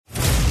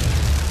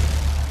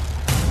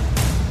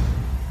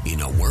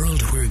In a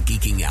world where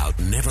geeking out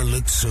never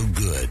looked so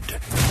good,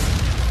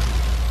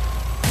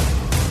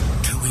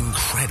 two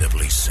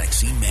incredibly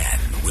sexy men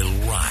will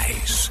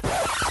rise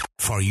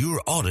for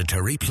your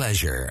auditory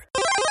pleasure.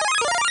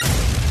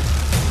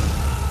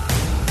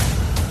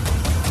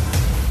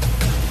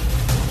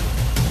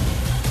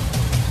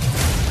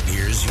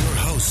 Here's your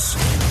hosts,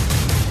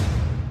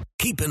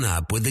 Keeping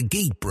Up with the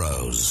Geek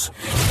Bros.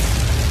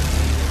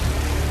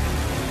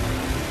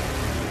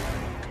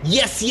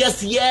 Yes.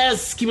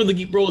 Keeping the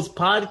Geek Bros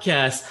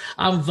podcast.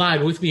 I'm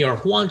Vibe. With me are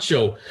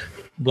Juancho.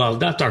 Well,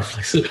 not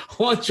Darkflex.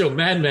 Juancho,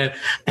 Man, and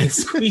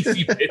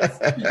Squeezy Bits.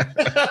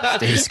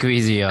 Stay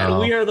squeezy,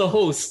 y'all. And we are the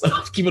hosts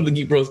of Keeping the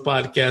Geek Bros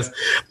podcast,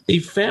 a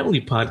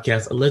family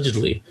podcast,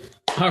 allegedly.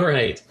 All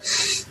right.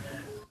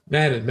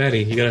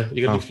 Maddie, you gotta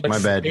be flex. My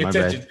bad. You're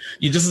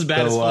just as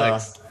bad as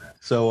Flex.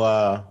 So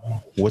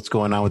what's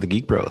going on with the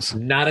Geek Bros?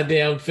 Not a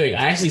damn thing.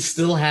 I actually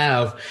still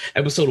have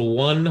episode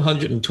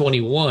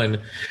 121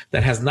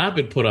 that has not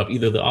been put up,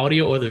 either the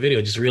audio or the video.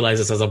 I just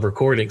realized this as I'm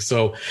recording.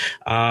 So,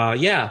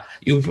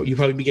 you'll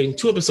probably be getting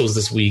 2 episodes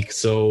this week.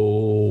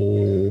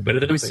 So better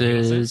than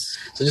nothing.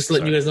 So just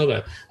letting you guys know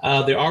that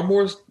there are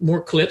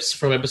more clips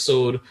from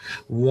episode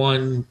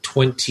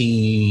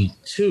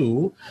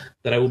 122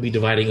 that I will be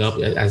dividing up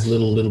as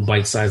little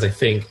bite size. I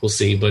think we'll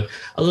see. But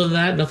other than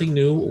that, nothing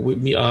new.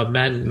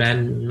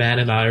 Man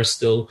and I are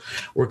still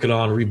working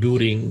on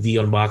rebooting the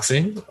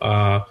unboxing.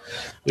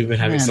 We've been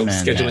having some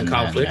scheduling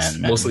conflicts,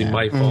 mostly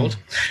my fault,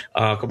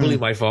 completely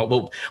my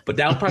fault. But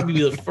that'll probably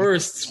be the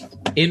first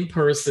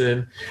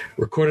in-person,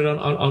 recorded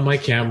on my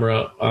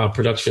camera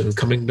production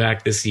coming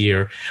back this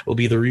year. Will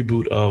be the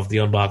reboot of the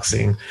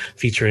unboxing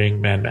featuring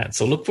Man.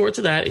 So look forward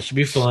to that. It should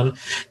be fun.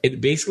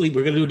 It basically,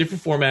 we're gonna do a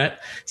different format,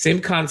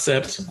 same concept,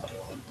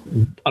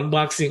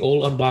 unboxing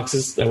old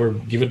unboxes that were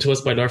given to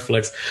us by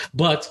Darkflex,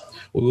 but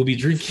we will be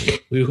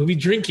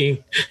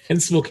drinking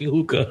and smoking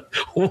hookah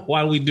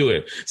while we do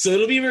it. So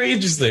it'll be very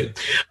interesting.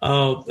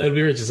 So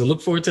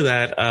look forward to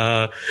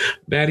that.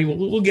 Maddie,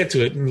 we'll get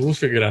to it and we'll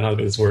figure out how to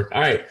make this work.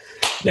 All right.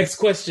 Next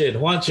question,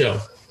 Juancho.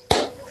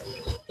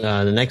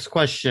 The next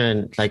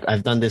question, like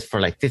I've done this for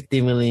like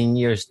 50 million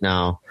years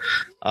now.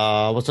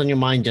 What's on your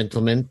mind,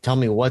 gentlemen? Tell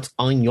me what's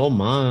on your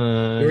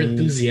mind. Your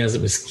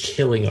enthusiasm is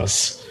killing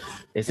us.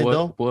 Is it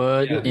though?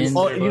 You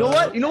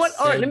know what?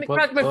 All right, let me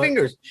crack my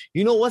fingers.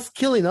 You know what's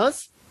killing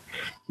us?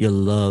 Your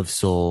love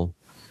soul.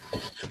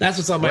 That's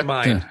what's on my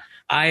mind.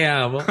 I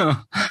am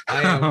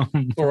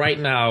for right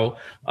now,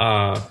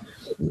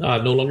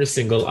 no longer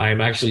single. I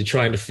am actually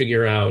trying to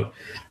figure out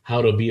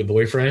how to be a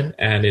boyfriend,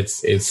 and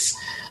it's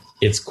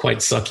quite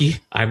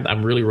sucky.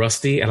 I'm really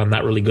rusty, and I'm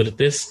not really good at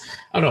this.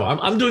 I don't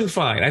know. I'm doing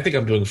fine. I think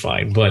I'm doing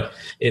fine, but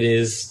it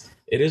is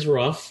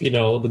rough. You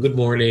know, the good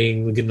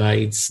morning, the good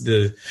nights,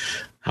 the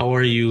how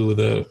are you,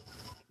 the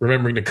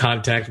remembering to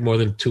contact more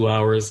than 2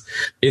 hours.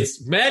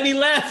 It's Manny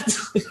left.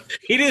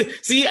 He did.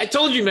 See, I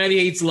told you Manny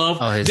hates love.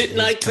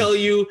 Didn't I tell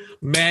you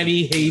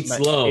Manny hates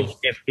love?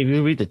 If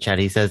you read the chat,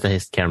 he says that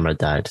his camera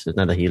died. So it's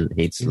not that he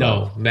hates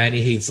love. No,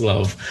 Manny hates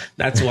love.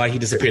 That's why he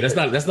disappeared.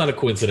 That's not a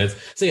coincidence.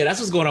 So yeah,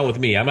 that's what's going on with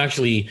me. I'm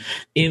actually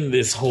in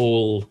this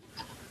whole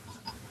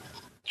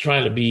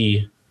trying to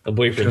be a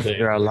boyfriend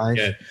thing. Our life.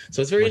 Yeah.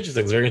 So it's very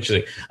interesting.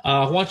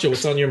 Juancho,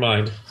 what's on your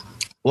mind?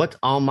 What's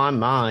on my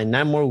mind?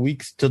 9 more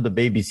weeks till the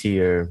baby's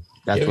here.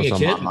 That's what's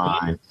on my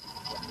mind.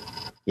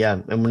 Yeah,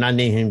 and we're not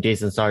naming him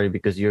Jason. Sorry,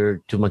 because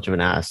you're too much of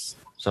an ass.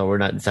 So we're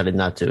not decided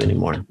not to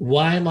anymore.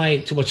 Why am I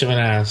too much of an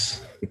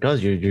ass?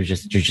 Because you're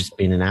just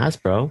being an ass,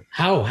 bro.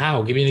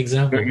 How? Give me an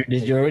example.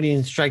 You're already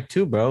in strike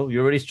 2, bro.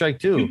 You're already strike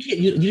 2. You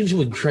didn't even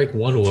know what strike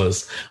 1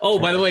 was. Oh,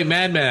 by the way,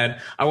 Man,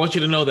 I want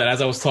you to know that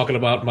as I was talking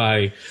about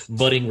my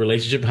budding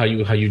relationship, how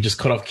you just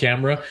cut off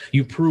camera,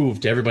 you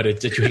proved to everybody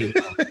that you hate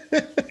love.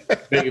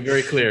 Make it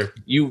very clear.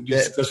 You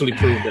successfully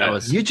proved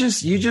that. You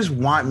just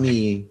want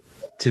me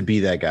to be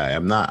that guy.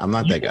 I'm not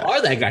that guy. You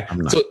are that guy.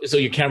 So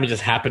your camera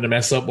just happened to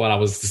mess up while I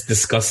was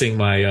discussing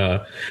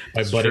my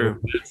budding.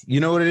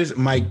 You know what it is?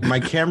 My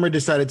camera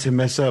decided to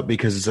mess up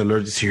because it's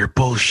allergic to your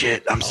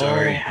bullshit. I'm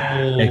sorry.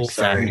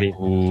 Exactly.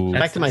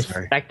 Back to my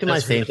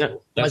thing.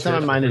 What's on my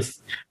mind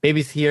is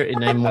baby's here in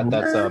 9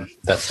 months.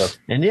 That's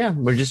and yeah,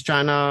 we're just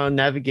trying to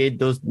navigate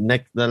the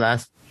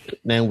last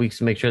 9 weeks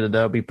to make sure that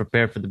they'll be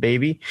prepared for the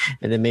baby,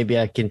 and then maybe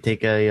I can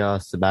take a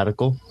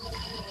sabbatical.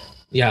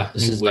 Yeah,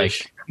 you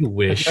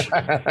wish.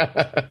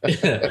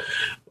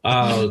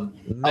 I'll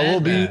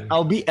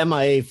be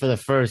MIA for the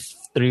first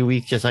 3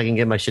 weeks just so I can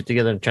get my shit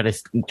together and try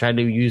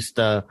to use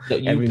the.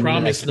 You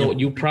promised no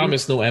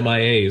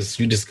MIAs.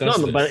 You discussed.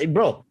 No, but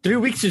bro, 3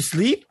 weeks to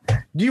sleep.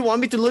 Do you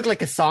want me to look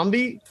like a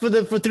zombie for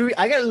 3 weeks?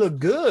 I gotta look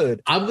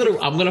good. I'm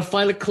gonna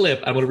find a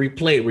clip. I'm gonna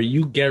replay it where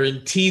you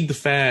guaranteed the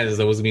fans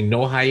there was gonna be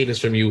no hiatus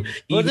from you.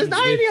 Well, there's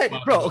not any,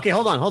 bro. Okay,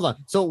 hold on.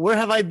 So where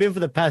have I been for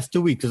the past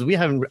 2 weeks?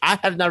 Because I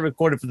have not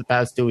recorded for the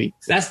past 2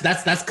 weeks. That's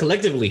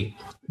collectively.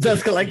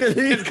 That's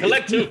collectively.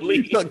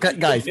 Collectively. No,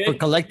 guys, for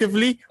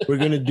collectively, we're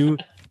gonna do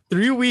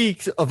 3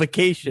 weeks of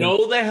vacation.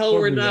 No, the hell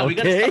we're not. We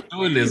gotta stop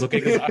doing this,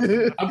 okay?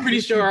 'Cause I'm pretty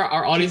sure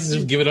our audience has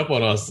just given up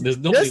on us. There's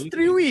nobody. Just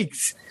 3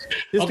 weeks.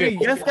 Okay,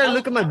 You guys gotta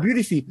look at my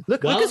beauty sleep.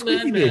 Look at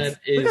Squeaky Bits.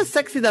 Look how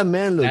sexy that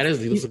man looks.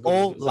 He's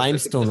all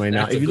limestone right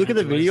now. If you look at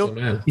the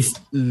video, he's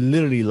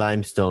literally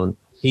limestone.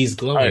 He's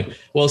glowing. Right.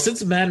 Well,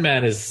 since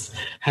Man is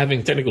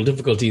having technical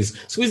difficulties,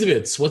 Squeezy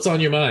Bits, what's on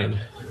your mind?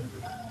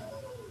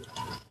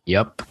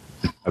 Yep.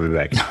 I'll be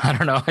back. I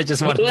don't know. I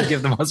just wanted to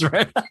give the most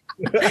random.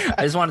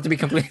 I just wanted to be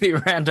completely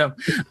random.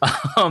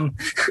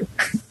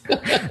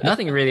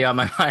 Nothing really on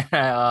my mind.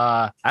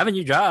 I have a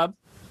new job.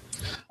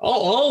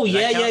 Yeah.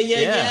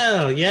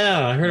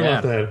 I heard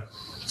about that.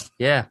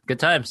 Yeah, good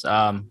times.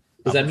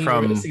 Does that mean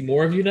we're going to see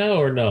more of you now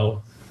or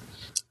no?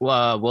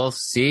 Well, we'll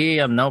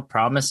see. No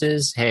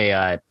promises. Hey,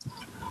 I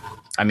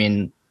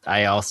mean,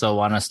 I also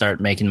want to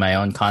start making my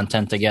own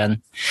content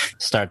again.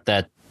 Start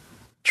that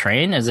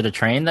train. Is it a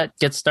train that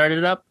gets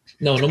started up?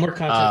 No more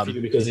content for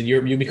you because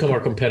you become our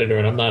competitor,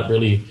 and I'm not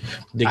really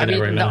digging it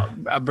right now.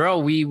 Bro,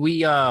 we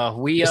your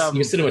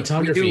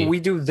cinematography.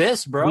 We do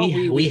this, bro.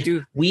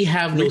 We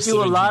have no. We do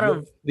synergy. A lot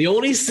of the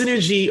only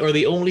synergy or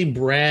the only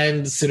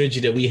brand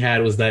synergy that we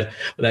had was that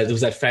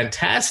was that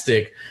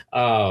fantastic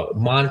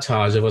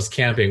montage of us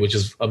camping, which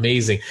is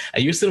amazing.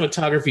 And your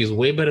cinematography is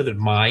way better than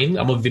mine.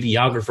 I'm a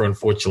videographer,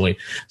 unfortunately.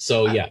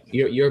 So yeah,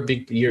 you're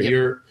big.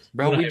 You're.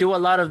 Bro, we do a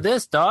lot of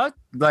this, dog.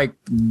 Like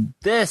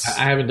this.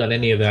 I haven't done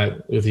any of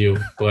that with you,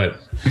 but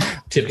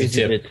tip to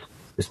tip.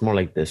 It's more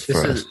like this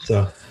for us.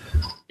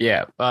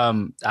 Yeah.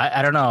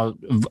 I don't know.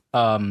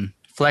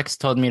 Flex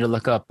told me to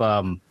look up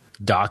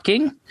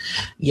docking.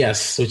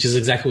 Yes, which is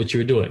exactly what you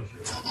were doing.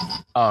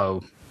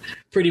 Oh.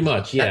 Pretty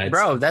much, yeah.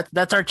 Bro,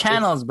 that's our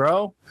channels,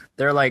 bro.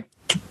 They're like.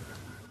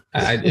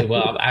 I haven't.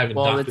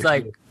 Well, it's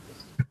like.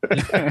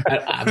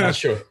 I'm not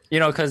sure.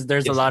 Because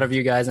there's a lot of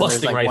you guys, and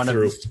there's like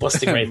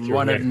busting right through,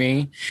 one of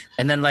me,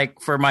 and then like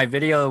for my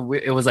video,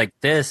 it was like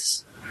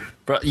this,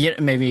 bro. Yeah,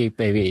 maybe.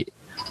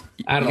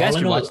 I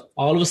don't know.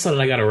 All of a sudden,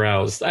 I got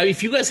aroused.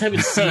 If you guys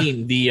haven't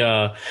seen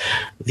the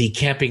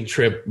camping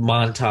trip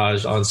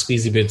montage on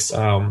Squeezy Bits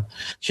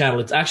channel,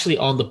 it's actually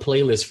on the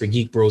playlist for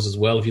Geek Bros as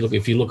well.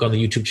 If you look on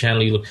the YouTube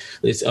channel,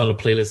 it's on the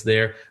playlist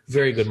there.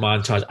 Very good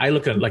montage. I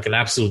look like an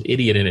absolute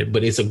idiot in it,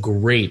 but it's a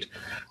great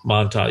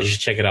montage. You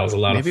should check it out. It was a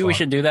lot of fun. Maybe we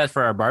should do that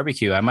for our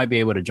barbecue. I might be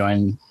able to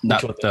join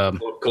the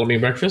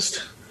Colombian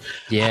breakfast.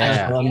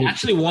 Yeah, I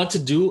actually want to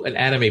do an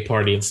anime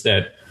party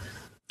instead.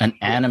 An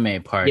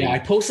anime party. Yeah, I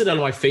posted it on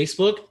my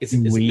Facebook. It's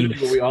where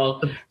we all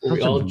bunch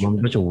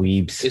of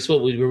weebs. It's where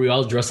we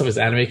all dress up as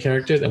anime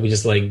characters and we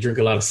just like drink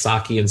a lot of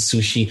sake and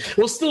sushi.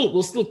 We'll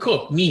still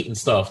cook meat and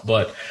stuff,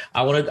 but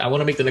I want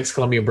to make the next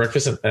Colombian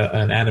breakfast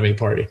an anime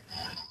party.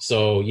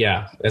 So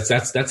yeah,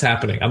 that's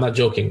happening. I'm not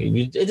joking.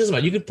 It doesn't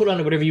matter. You can put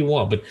on whatever you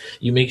want, but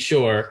you make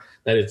sure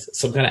that it's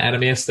some kind of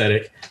anime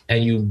aesthetic,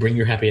 and you bring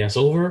your happy ass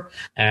over,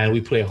 and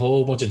we play a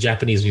whole bunch of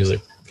Japanese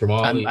music.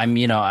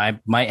 I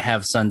might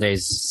have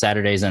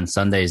Saturdays and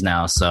Sundays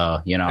now,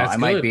 so I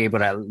might be able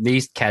to at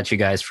least catch you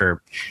guys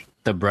for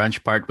the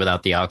brunch part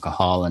without the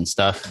alcohol and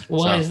stuff.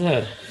 Why is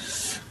that?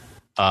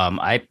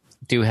 I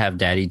do have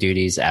daddy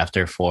duties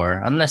after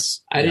 4,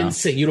 unless I didn't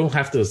say you don't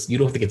have to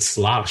get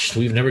sloshed.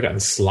 We've never gotten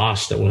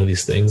sloshed at one of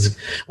these things.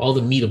 All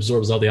the meat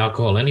absorbs all the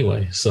alcohol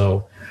anyway.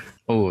 So,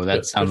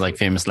 that sounds like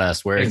famous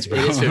last words. It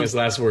is famous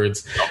last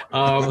words.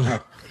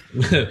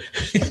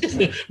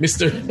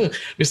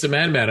 Mr.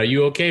 Man, are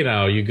you okay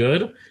now? Are you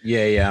good?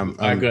 Yeah.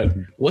 I'm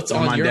good. What's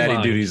on your daddy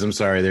mind? duties? I'm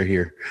sorry, they're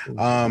here.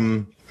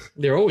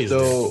 They're always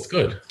there. It's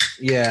good.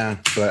 Yeah,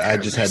 but I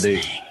just had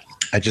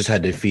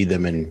to feed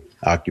them and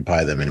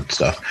occupy them and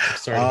stuff.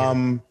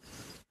 Sorry.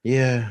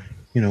 Yeah,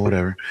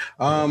 whatever.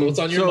 So what's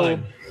on your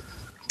mind?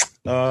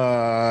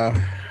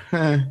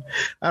 I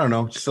don't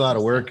know. Just a lot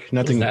of work.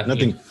 Nothing.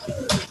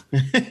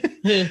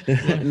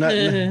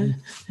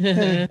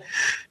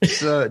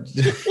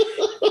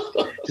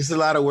 Just a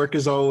lot of work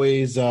as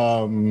always.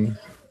 My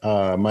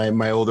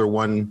older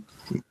one,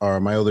 or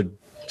my older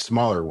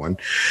smaller one,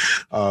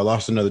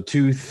 lost another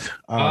tooth.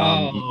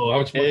 How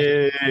much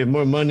money? Hey,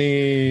 more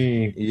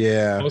money.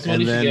 Yeah. How much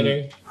money is she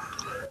getting?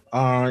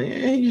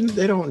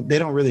 They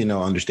don't really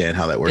understand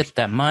how that works. Get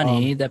that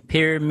money, that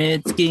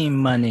pyramid scheme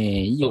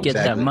money. You get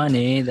that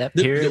money, that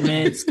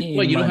pyramid scheme.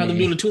 Wait, you don't money. have them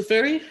doing the tooth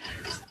fairy?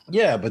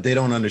 Yeah, but they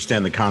don't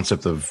understand the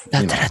concept of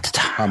how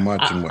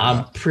much and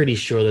whatnot. I'm pretty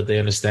sure that they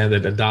understand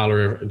that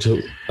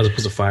 $1 as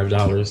opposed to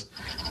 $5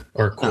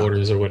 or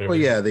quarters or whatever. Well,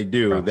 yeah, they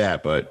do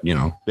that, but they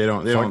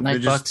don't. They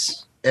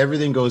just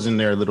everything goes in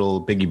their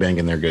little piggy bank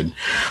and they're good.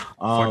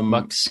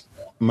 $4.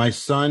 My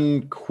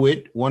son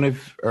quit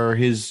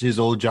his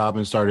old job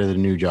and started a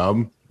new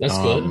job. That's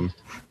good.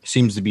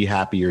 Seems to be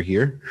happier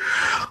here.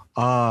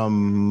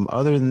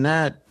 Other than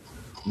that,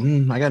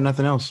 I got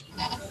nothing else.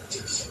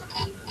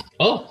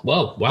 Oh,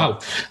 well, wow.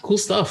 Cool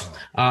stuff.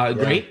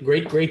 Great.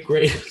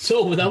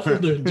 So without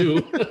further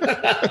ado,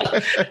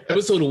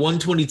 episode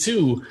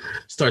 122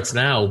 starts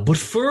now. But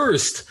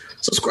first,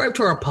 subscribe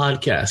to our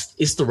podcast.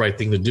 It's the right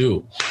thing to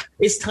do.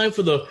 It's time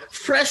for the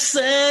Fresh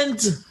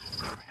Scent.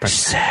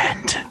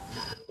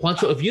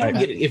 Juancho, if you don't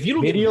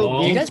get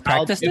involved, you guys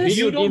practice this? If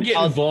you don't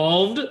get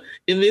involved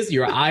in this,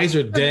 your eyes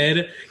are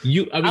dead.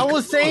 I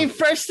was saying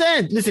fresh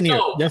scent. Listen here.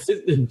 No.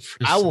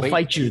 I will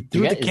fight you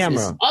through the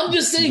camera. I'm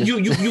just saying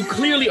you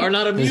clearly are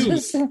not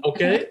amused.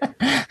 Okay.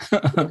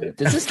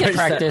 Does this get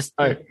practiced?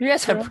 Right. You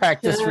guys have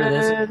practice for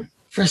this.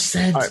 Fresh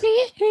scent.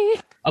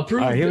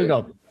 Approved. All right, here we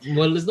go.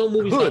 Well, there's no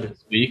movies out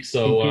this week,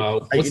 so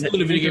what's the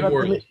video game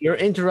world? You're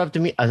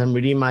interrupting me as I'm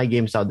reading my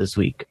games out this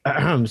week. We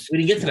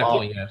didn't get to that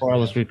point yet. Or I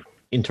was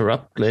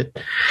interrupted.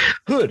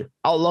 Hood,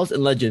 Outlaws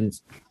and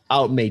Legends,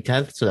 out May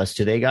 10th. So that's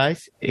today,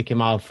 guys. It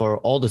came out for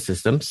all the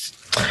systems,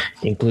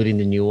 including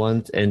the new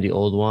ones and the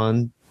old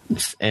ones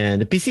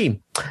and the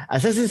PC.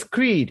 Assassin's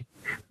Creed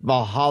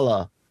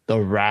Valhalla, The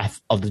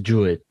Wrath of the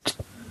Druid,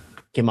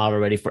 came out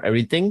already for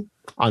everything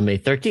on May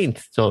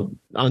 13th. So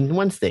on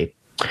Wednesday.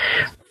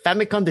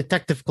 Famicom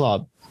Detective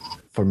Club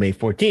for May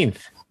 14th.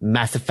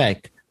 Mass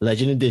Effect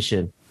Legend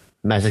Edition.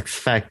 Mass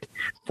Effect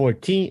May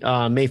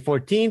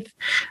 14th.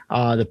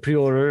 The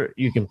pre-order,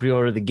 you can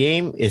pre-order the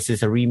game. It's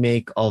just a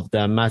remake of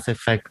the Mass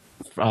Effect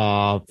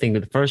thing,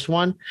 the first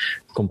one.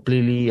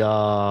 Completely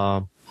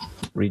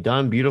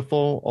redone,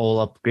 beautiful,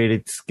 all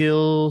upgraded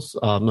skills,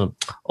 all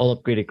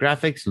upgraded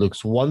graphics,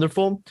 looks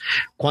wonderful.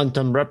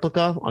 Quantum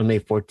Replica on May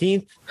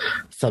 14th,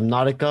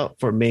 Subnautica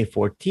for May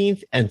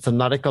 14th, and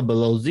Subnautica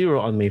Below Zero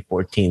on May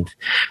 14th.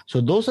 So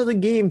those are the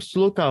games to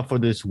look out for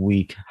this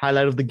week.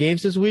 Highlight of the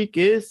games this week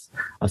is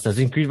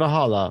Assassin's Creed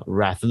Valhalla,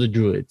 Wrath of the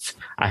Druids.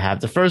 I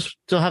have the first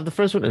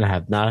one, and I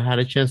have not had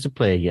a chance to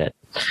play it yet.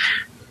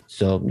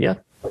 So yeah,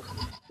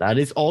 that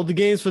is all the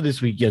games for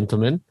this week,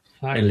 gentlemen.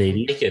 And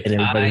ladies, and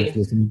everybody who's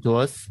listening to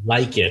us.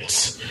 Like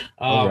it.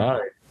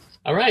 All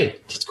right.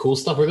 It's cool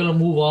stuff. We're going to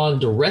move on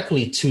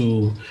directly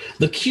to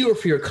the cure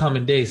for your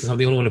common days, since I'm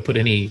the only one to put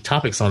any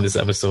topics on this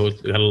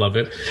episode. I love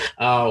it.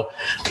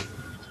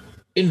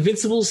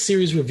 Invincible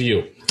series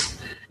review.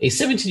 A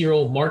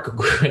 17-year-old Mark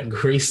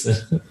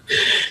Grayson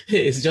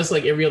is just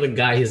like every other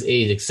guy his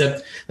age,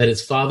 except that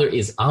his father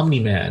is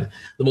Omni-Man,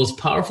 the most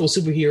powerful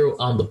superhero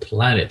on the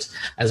planet.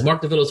 As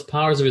Mark develops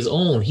powers of his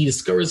own, he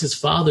discovers his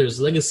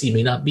father's legacy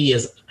may not be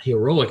as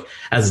heroic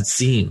as it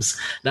seems.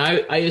 Now,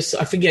 I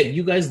forget,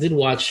 you guys did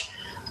watch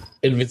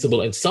Invincible,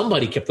 and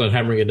somebody kept on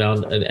hammering it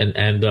down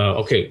and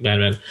okay,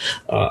 man,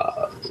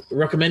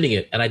 recommending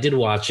it, and I did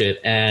watch it,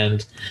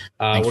 and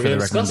we're going to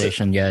discuss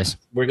it. Guys.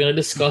 We're going to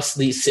discuss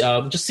the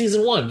just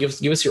season one. Give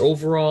us your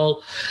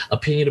overall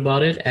opinion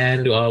about it,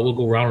 and we'll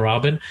go round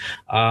robin.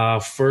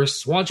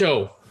 First,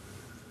 Juancho.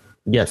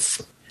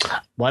 Yes.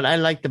 What I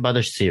liked about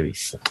the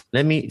series,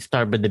 let me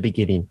start with the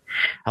beginning.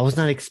 I was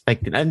not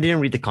expecting, I didn't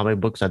read the comic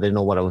books, so I didn't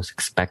know what I was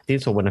expecting.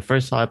 So when I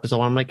first saw episode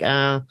 1, I'm like,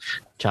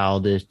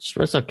 childish.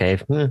 It's okay.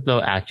 A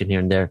little action here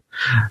and there.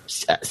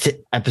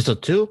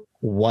 Episode 2,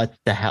 what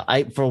the hell?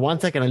 For 1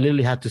 second, I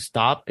literally had to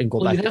stop and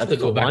go back to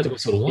episode 1.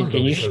 Episode 1.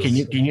 Can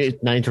you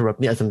not interrupt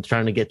me as I'm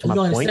trying to get to my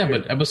point? I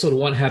understand, but episode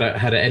 1 had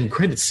an end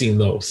credit scene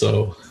though,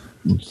 so.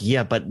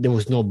 Yeah, but there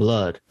was no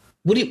blood.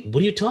 What are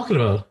you talking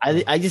about?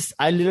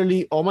 I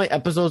literally, all my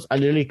episodes, I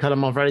literally cut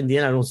them off right in the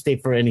end. I don't stay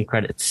for any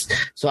credits.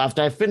 So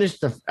after I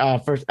finished the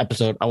first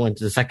episode, I went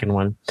to the second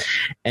one,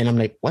 and I'm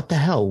like, what the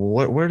hell?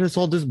 Where does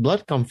all this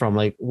blood come from?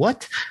 Like,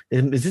 what?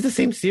 Is this the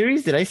same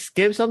series? Did I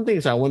skip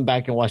something? So I went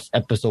back and watched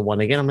episode 1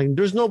 again. I'm like,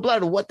 there's no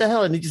blood. What the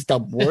hell? And it just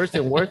got worse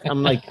and worse.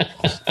 I'm like,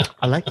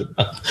 I like it.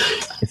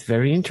 It's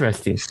very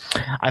interesting.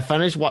 I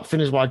finished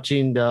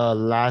watching the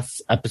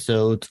last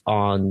episode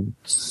on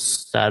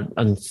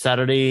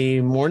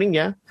Saturday morning.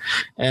 Yeah.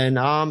 And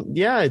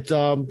it's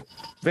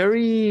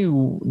very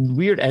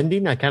weird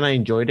ending. I kind of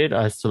enjoyed it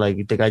as to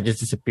like the guy just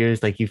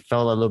disappears, like he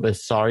felt a little bit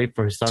sorry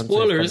for his son.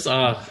 Spoilers,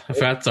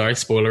 sorry,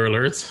 spoiler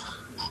alerts.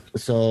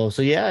 So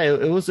yeah,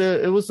 it was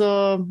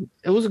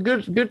a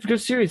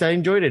good series. I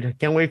enjoyed it. I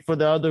can't wait for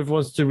the other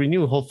ones to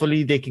renew.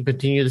 Hopefully they can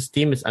continue this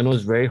theme. I know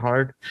it's very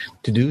hard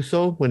to do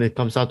so when it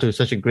comes out to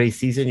such a great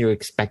season. You're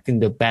expecting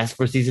the best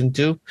for season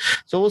 2.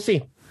 So we'll see.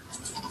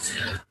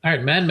 All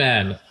right,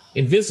 Man.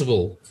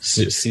 Invincible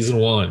season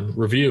 1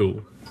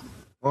 review.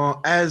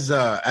 Well, as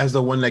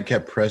the one that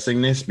kept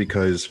pressing this,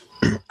 because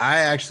I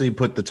actually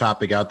put the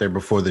topic out there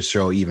before the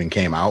show even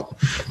came out,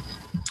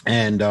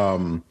 and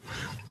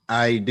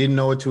I didn't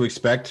know what to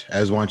expect.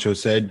 As Juancho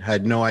said,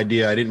 had no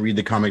idea. I didn't read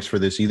the comics for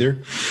this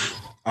either.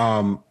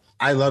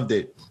 I loved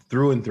it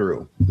through and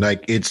through.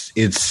 Like it's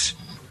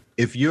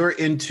if you're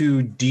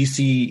into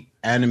DC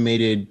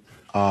animated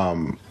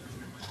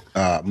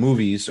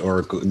movies,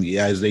 or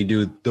as they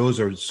do, those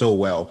are so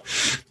well.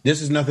 This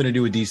has nothing to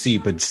do with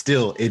DC, but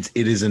still, it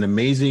is an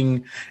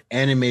amazing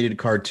animated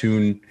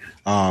cartoon.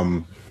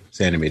 It's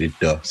animated,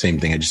 same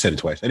thing. I just said it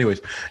twice. Anyways,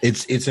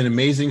 it's an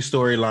amazing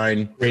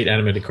storyline. Great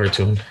animated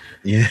cartoon.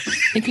 Yeah, I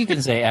think you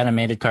can say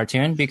animated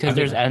cartoon because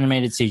there's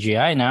animated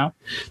CGI now.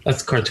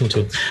 That's cartoon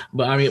too.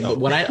 But I mean,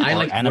 what I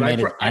like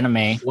animated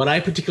anime. What I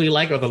particularly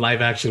like are the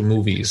live action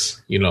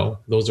movies. You know,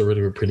 those are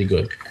really pretty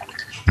good.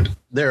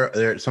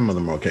 There some of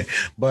them are okay,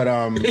 but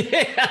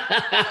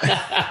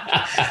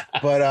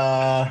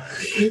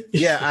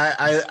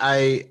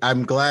Yeah,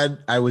 I'm glad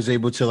I was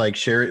able to like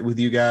share it with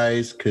you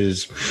guys,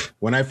 because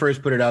when I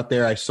first put it out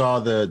there, I saw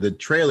the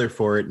trailer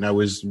for it, and I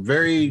was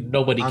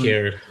nobody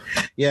cared.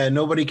 Yeah,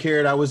 nobody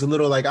cared. I was a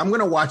little like, I'm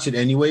gonna watch it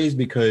anyways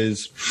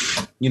because,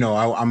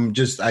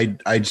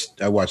 I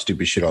watch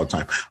stupid shit all the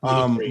time.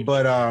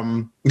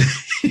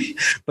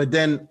 But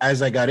then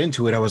as I got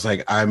into it, I was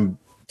like, I'm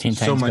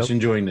so much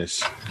enjoying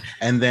this.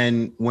 And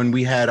then when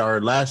we had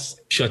our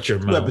last two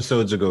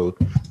episodes ago,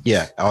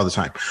 yeah, all the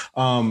time.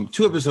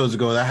 2 episodes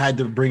ago, I had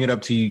to bring it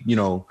up to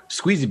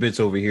Squeezy Bits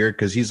over here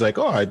because he's like,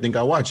 oh, I think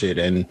I'll watch it,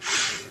 and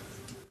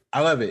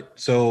I love it.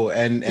 So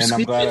and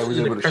I'm glad I was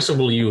able to.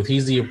 Impressionable youth.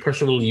 He's the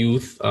impressionable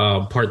youth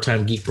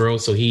part-time geek bro.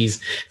 So he'll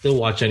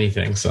watch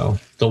anything. So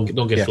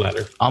don't get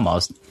flattered.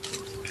 Almost.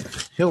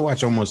 He'll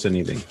watch almost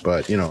anything,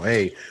 but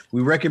hey,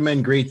 we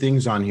recommend great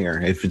things on here.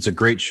 If it's a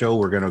great show,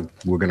 we're gonna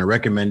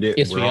recommend it.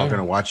 Yes, we're all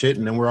gonna watch it,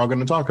 and then we're all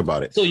gonna talk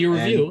about it. So your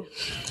review,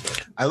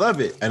 I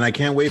love it, and I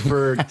can't wait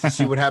to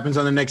see what happens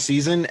on the next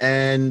season.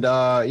 And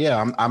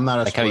I'm not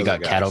a like how you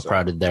got cattle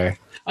prodded there.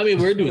 I mean,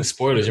 we're doing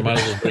spoilers. You might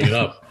as well bring it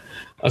up.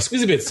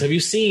 Squeezy Bits, have you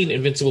seen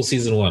Invincible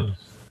season 1?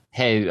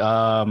 Hey,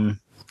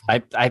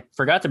 I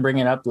forgot to bring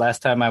it up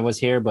last time I was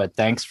here, but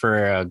thanks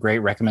for a great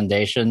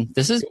recommendation.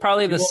 This is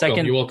probably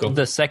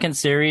the second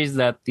series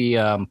that the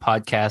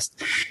podcast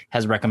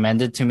has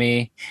recommended to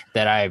me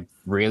that I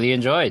really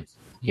enjoyed.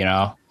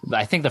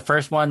 I think the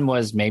first one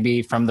was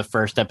maybe from the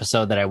first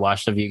episode that I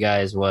watched of you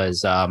guys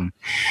was Love,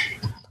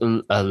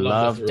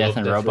 Death,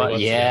 and Robots.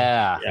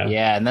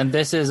 Yeah. And then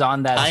this is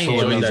on that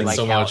scale of like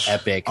how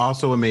epic.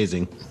 Also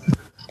amazing.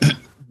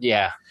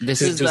 Yeah,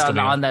 this is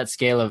on that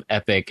scale of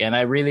epic, and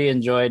I really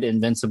enjoyed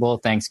Invincible.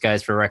 Thanks,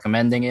 guys, for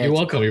recommending it. You're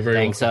welcome. You're very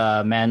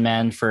welcome. Thanks,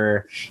 Man,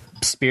 for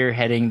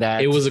spearheading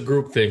that. It was a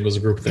group thing.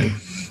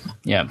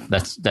 Yeah,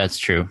 that's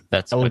true.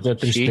 That's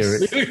what she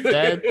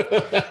said.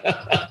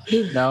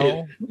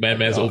 No,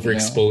 Man's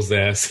overexposed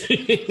ass.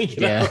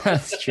 Yeah,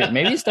 that's true.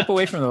 Maybe step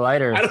away from the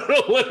lighter. I don't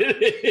know what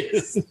it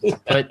is.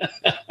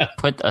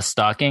 put a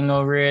stocking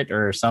over it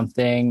or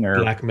something,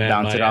 or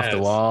bounce it off the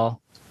wall.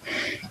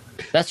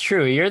 That's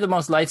true. You're the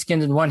most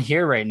light-skinned one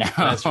here right now.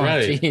 That's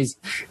right. Jeez.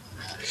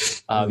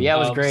 It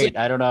was great.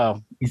 I don't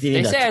know.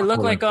 They say I look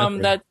like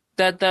that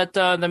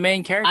the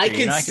main character. I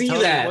can see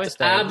that.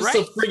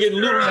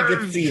 Absolutely, I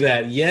can see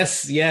that.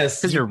 Yes.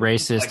 Because you're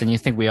racist and you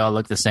think we all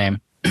look the same.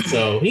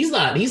 So he's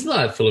not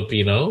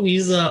Filipino.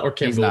 He's or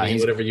Cambodian,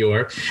 whatever you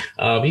are.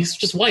 He's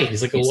just white.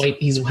 He's like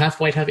he's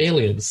half white, half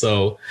alien.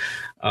 So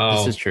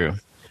this is true.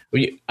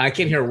 I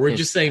can't hear a word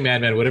you're saying,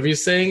 man. Whatever you're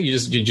saying, you're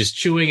just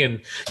chewing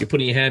and you're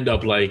putting your hand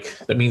up like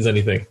that means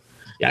anything.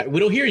 Yeah, we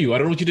don't hear you. I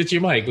don't know what you did to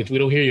your mic, but we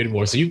don't hear you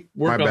anymore. So you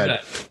work on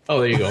that. Oh,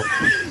 there you go.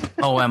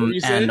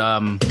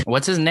 And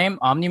what's his name?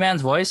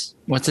 Omni-Man's voice?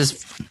 What's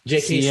his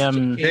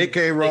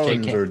J.K.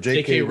 Rowling or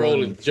J.K.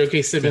 Rowling?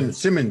 J.K. Simmons.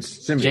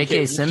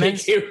 J.K.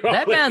 Simmons?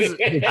 That man's...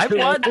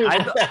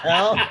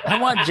 I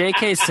want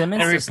J.K.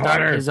 Simmons to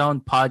start his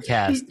own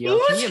podcast. Yo,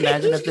 can you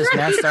imagine if this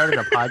man started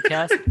a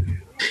podcast?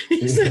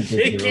 He said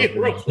J.K.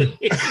 Rowling.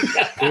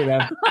 We're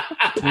not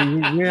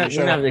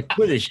the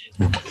Quidditch.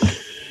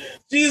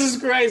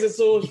 Jesus Christ, it's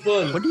so much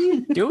fun. What are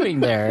you doing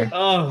there?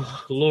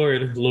 Oh,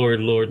 Lord. What?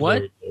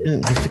 Lord.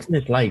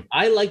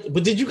 I like,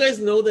 but did you guys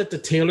know that the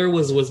Taylor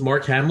was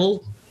Mark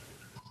Hamill?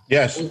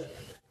 Yes.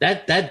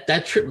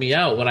 That tripped me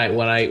out when I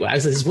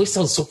said his voice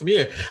sounds so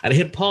familiar. And I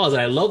hit pause,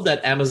 and I love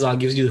that Amazon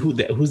gives you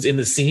who's in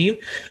the scene.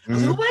 I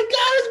was like, oh my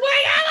God, it's Mark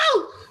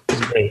Hamill! It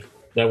was great.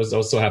 I was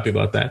so happy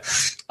about that.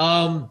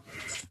 I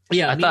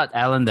thought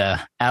Alan the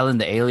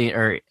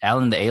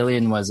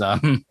alien was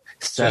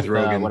Seth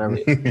Rogen. Whatever.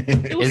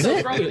 It was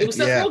Seth Rogen. It was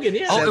Seth Rogen.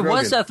 Yeah. Oh,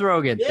 was Seth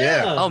Rogen.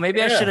 Yeah. Oh, maybe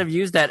I should have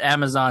used that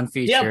Amazon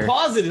feature. Yeah,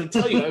 pause it. It'll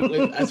tell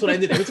you. That's what I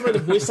did. Every time the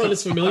voice sound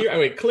is familiar, I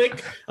went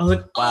click. I was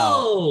like,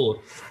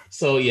 oh.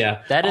 So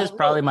yeah, that is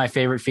probably my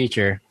favorite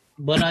feature.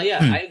 But I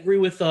agree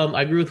with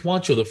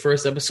Juancho. The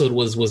first episode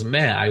was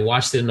meh. I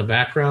watched it in the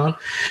background,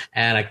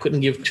 and I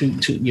couldn't give too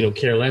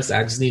care less.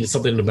 I just needed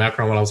something in the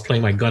background while I was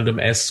playing my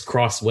Gundam S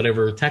Cross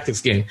whatever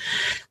tactics game.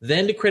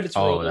 Then the credits.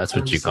 Oh, that's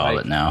what you call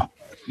it now.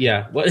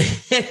 Yeah. What?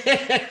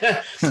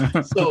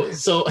 so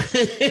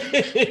excuse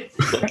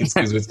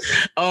me.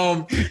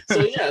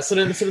 So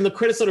then the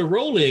credits started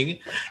rolling,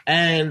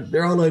 and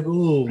they're all like,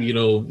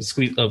 "Oh,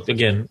 squeeze up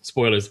again."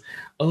 Spoilers.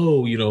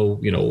 Oh,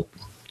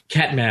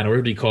 Catman, or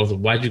whatever he calls it.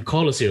 Why'd you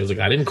call us here? I was like,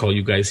 I didn't call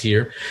you guys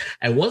here.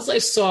 And once I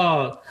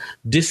saw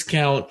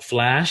Discount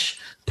Flash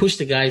push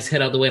the guy's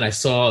head out the way, and I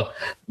saw,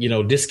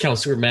 Discount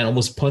Superman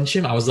almost punch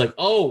him, I was like,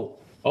 oh,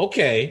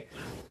 okay.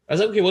 I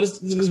was like, okay, what is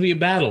this going to be a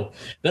battle?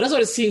 Then I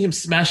started seeing him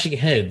smashing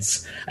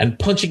heads and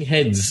punching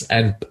heads,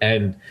 and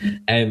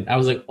I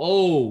was like,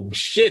 oh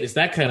shit, it's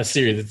that kind of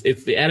series.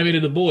 It's the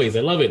animated The Boys.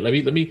 I love it. Let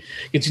me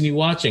continue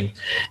watching.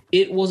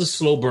 It was a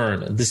slow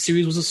burn. The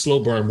series was a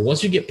slow burn, but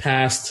once you get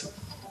past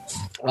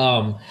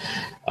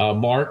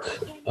Mark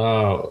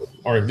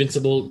are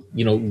invincible,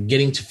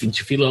 getting to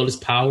feel all his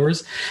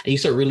powers, and you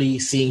start really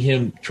seeing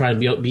him trying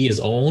to be his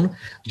own,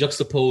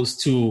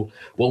 juxtaposed to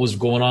what was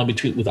going on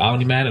with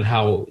Omni-Man and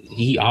how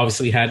he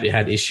obviously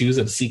had issues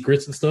and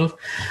secrets and stuff.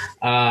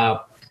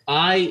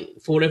 I,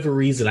 for whatever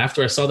reason,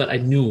 after I saw that, I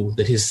knew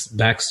that his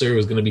backstory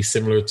was going to be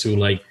similar to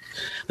like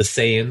the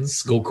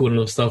Saiyans, Goku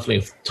and stuff,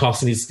 like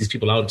tossing these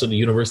people out into the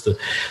universe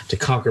to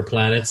conquer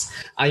planets.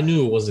 I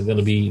knew it wasn't going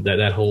to be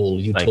that whole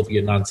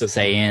utopia nonsense.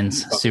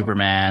 Saiyans,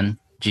 Superman,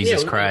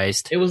 Jesus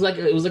Christ. It was like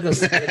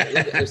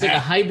a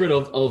hybrid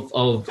of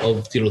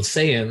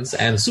Saiyans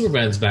and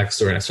Superman's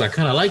backstory. So I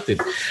kind of liked it.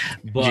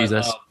 But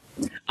Jesus.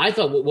 I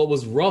thought what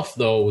was rough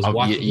though was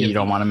watching you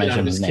don't want to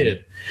mention his name.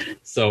 Kid.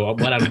 So,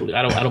 but I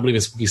don't believe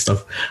it's spooky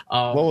stuff.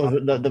 What was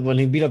it? When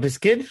he beat up his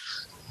kid?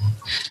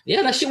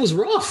 Yeah, that shit was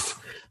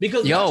rough.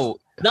 Because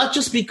not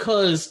just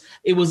because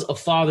it was a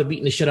father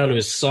beating the shit out of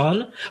his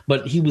son,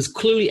 but he was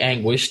clearly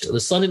anguished. The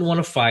son didn't want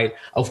to fight.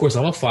 Of course,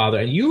 I'm a father,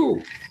 and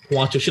you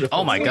want your shit.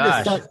 Oh my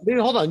gosh!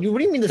 Hold on. What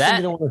do you mean the son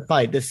didn't want to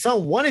fight? The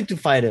son wanted to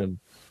fight him.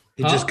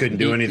 He just couldn't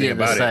do anything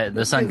about it.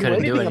 The son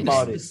couldn't do anything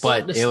about it.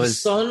 But the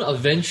son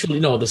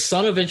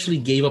eventually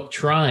gave up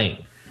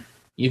trying.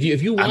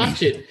 If you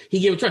watch it, he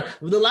gave a try.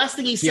 The last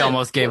thing he said, he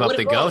almost gave up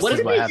the ghost. What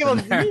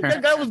happened?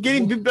 That guy was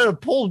getting better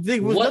pulled.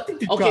 There was nothing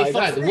to try. Okay,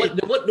 fine.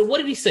 What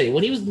did he say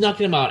when he was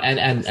knocking him out?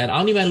 And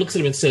Omni-Man looks at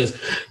him and says,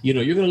 "You're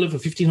going to live for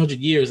 1,500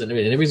 years, and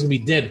everybody's going to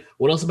be dead.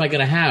 What else am I going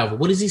to have?"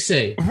 What does he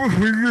say?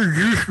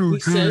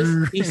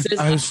 He says,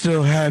 "I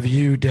still have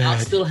you, Dad. I'll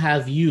still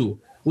have you."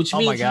 Which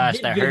means that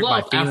hurt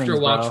my feelings, after a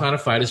while trying to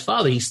fight his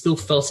father. He still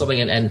felt something,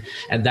 and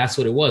that's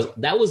what it was.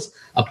 That was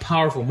a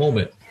powerful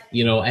moment.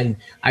 And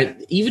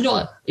even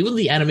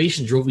the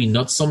animation drove me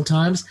nuts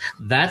sometimes,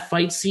 that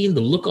fight scene,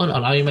 the look on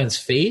Omni-Man's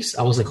face,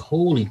 I was like,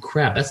 holy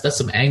crap, that's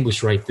some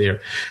anguish right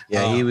there.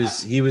 Yeah,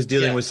 he was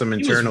dealing with some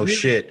internal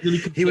shit. Really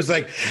he was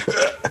like,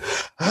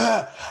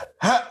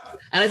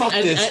 and part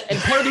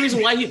of the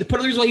reason why he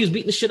was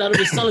beating the shit out of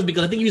his son is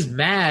because I think he was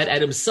mad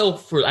at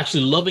himself for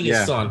actually loving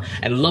his son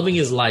and loving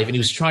his life, and he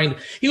was trying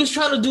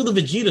to do the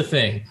Vegeta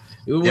thing.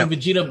 When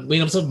Vegeta made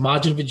himself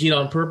Majin Vegeta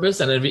on purpose,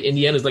 and then in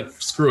the end, it's like,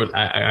 screw it.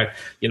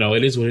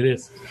 It is what it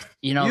is.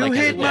 You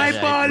hit my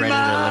ball. I read it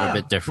a little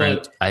bit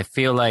different. I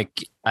feel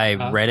like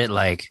I read it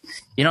like,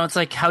 it's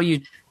like how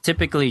you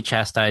typically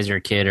chastise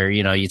your kid, or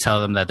you tell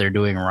them that they're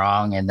doing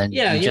wrong, and then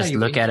you just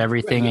look at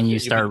everything and you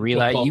start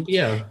realizing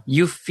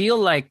you feel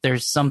like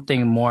there's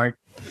something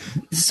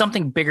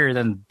bigger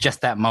than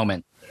just that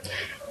moment.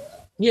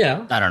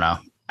 Yeah, I don't know.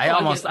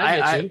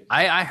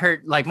 I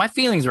hurt, like my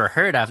feelings were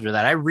hurt after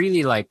that. I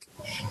really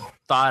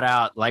thought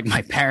out like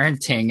my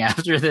parenting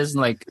after this.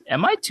 Like,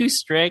 am I too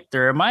strict,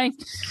 or is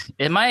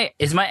my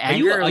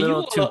anger a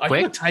little too quick? Are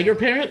you a tiger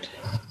parent?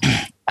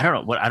 I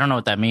don't know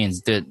what that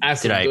means. I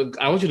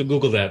want you to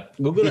Google that.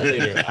 Google that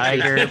later.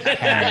 Tiger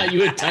parent.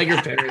 You a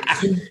tiger parent?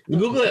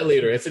 Google that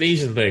later. It's an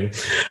Asian thing.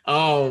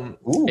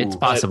 It's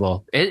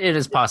possible. It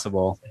is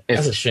possible.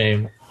 That's a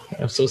shame.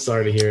 I'm so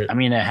sorry to hear it. I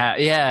mean,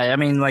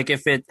 like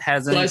if it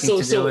has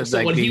anything to do with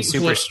being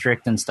super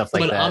strict and stuff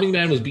like that. When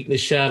Omni-Man was beating the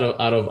shadow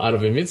out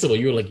of Invincible,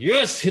 you were like,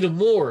 yes, hit him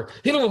more,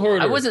 hit him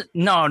harder. I wasn't.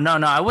 No,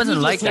 I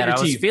wasn't like that. I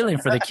was feeling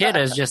for the kid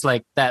as just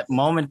like that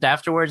moment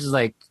afterwards is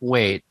like,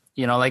 wait,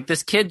 like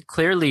this kid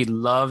clearly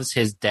loves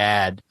his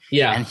dad.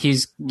 Yeah, and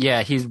he's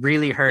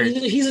really hurt.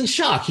 He's in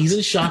shock.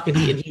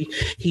 And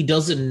he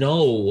doesn't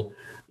know.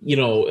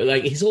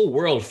 Like his whole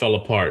world fell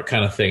apart,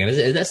 kind of thing,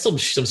 and that's some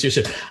serious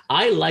shit.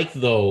 I like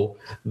though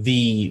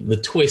the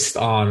twist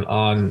on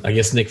I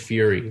guess Nick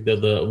Fury.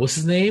 The what's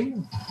his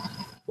name?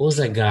 What was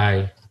that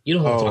guy? You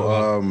know who I'm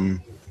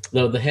talking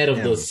about? The head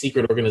of the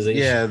secret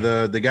organization. Yeah,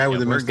 the guy with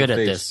the we're good face.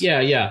 At this.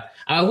 Yeah.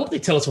 I hope they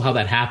tell us how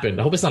that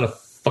happened. I hope it's not a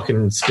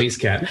fucking space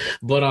cat,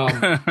 but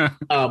yeah.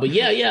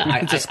 I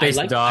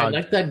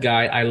liked that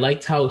guy. I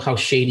liked how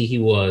shady he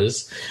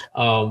was,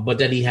 but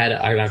then he had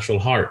an actual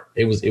heart.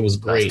 It was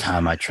great. Last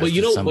time I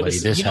trusted somebody,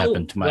 this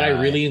happened to my eye. What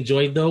I really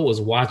enjoyed though was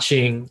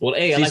watching. Well,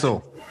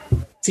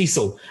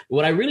 Cecil.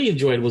 What I really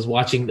enjoyed was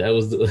watching.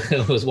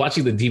 Was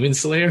watching the Demon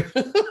Slayer.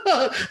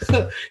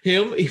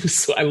 Him,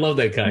 I love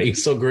that guy.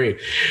 He's so great.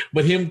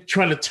 But him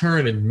trying to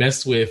turn and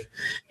mess with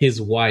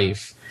his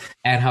wife.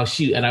 And how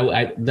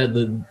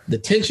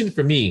the tension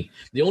for me,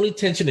 the only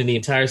tension in the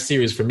entire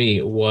series for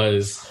me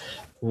was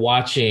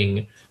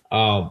watching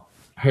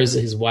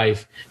his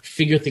wife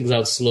figure things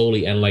out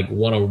slowly and like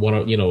want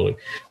to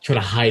try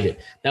to hide it.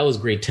 That was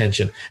great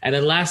tension. And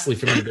then lastly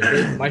for me,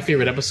 my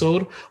favorite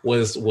episode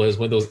was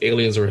when those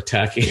aliens were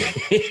attacking.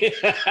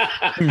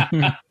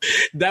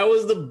 That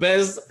was the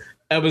best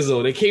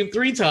episode. It came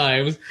 3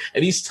 times,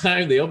 and each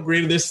time they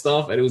upgraded this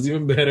stuff, and it was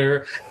even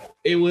better.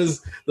 It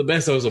was the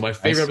best episode. My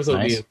favorite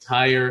episode of the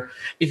entire.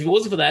 If it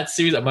wasn't for that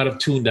series, I might have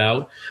tuned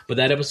out. But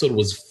that episode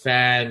was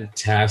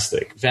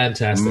fantastic.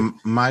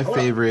 My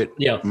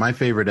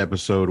favorite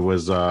episode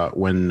was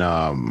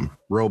when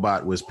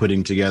Robot was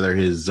putting together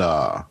his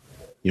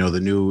the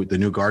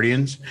new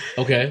Guardians.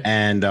 Okay.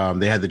 And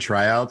they had the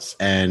tryouts,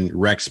 and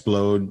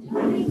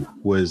Rexplode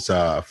was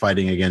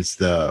fighting against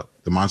the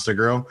monster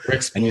girl.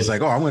 And he's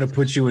like, "Oh, I'm going to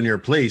put you in your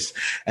place."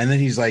 And then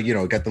he's like,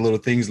 got the little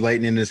things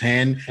lighting in his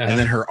hand, and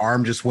then her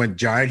arm just went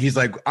giant. He's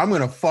like, "I'm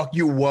going to fuck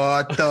you.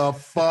 What the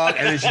fuck?"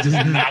 And then she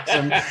just knocks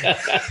him.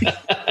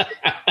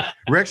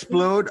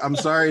 Rexplode, I'm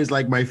sorry, is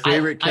like my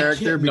favorite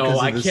character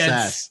because of the sass. I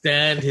can't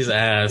stand his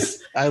ass.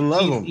 I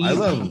love him. I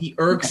love him. He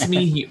irks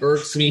me.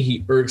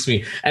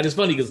 And it's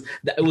funny because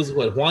it was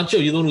what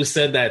Juancho. You're the one who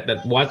said that.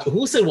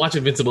 Who said watch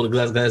Invincible?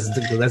 That's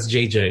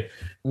JJ.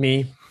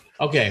 Me.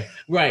 Okay,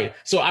 right.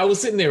 So I was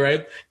sitting there,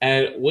 right,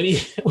 and when he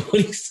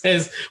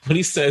says,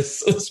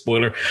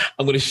 spoiler,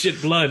 I'm gonna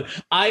shit blood.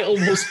 I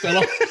almost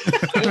fell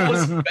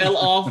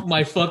off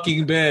my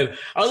fucking bed.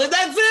 I was like,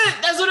 that's it.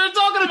 That's what I'm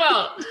talking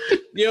about.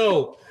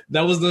 Yo.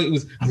 I'm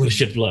gonna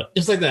shit blood.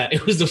 Just like that.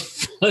 It was the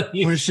funniest.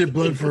 I'm gonna shit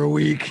blood for a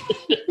week.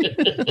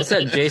 What's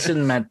that,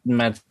 Jason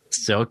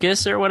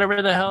Matsoukas or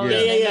whatever the hell?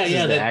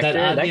 Yeah.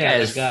 That guy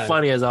is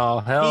funny as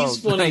all hell. He's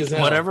funny as hell.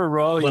 Whatever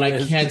role but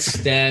I can't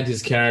stand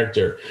his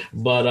character.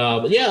 But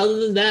other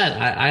than that,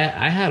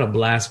 I had a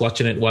blast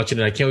watching it. I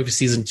can't wait for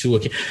season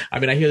 2. I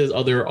mean, I hear there's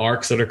other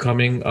arcs that are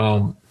coming.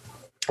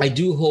 I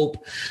do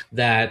hope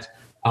that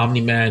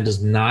Omni-Man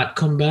does not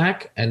come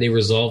back and they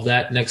resolve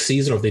that next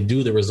season, or if they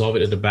do, they resolve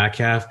it in the back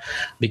half,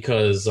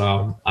 because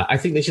I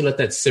think they should let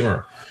that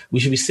simmer.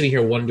 We should be sitting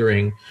here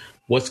wondering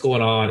what's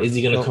going on. Is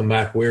he going to come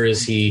back? Where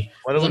is he?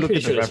 Why don't we look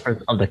at the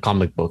reference of the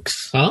comic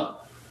books? Huh?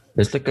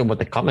 Let's look at what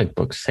the comic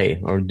books say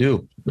or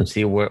do and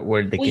see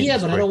where they can. Yeah,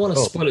 but I don't want to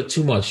spoil it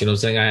too much. You know what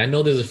I'm saying? I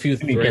know there's a few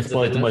things. You can't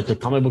spoil it too much. The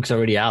comic book's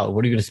already out.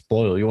 What are you going to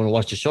spoil? You want to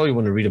watch the show or you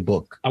want to read a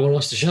book? I want to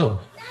watch the show.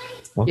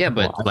 Yeah,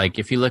 but like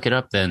if you look it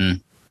up,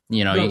 then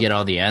you get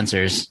all the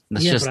answers.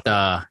 Let's just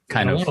kind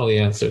of. I want all the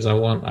answers.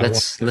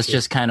 Let's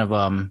just kind of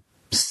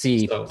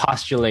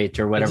postulate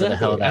or whatever the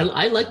hell that.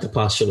 I like to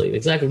postulate,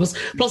 exactly.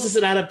 Plus it's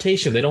an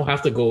adaptation. They don't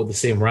have to go the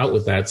same route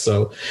with that.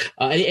 So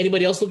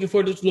anybody else looking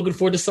forward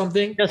to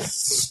something?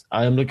 Yes,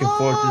 I am looking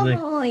forward to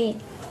the.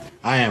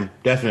 I am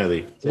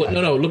definitely.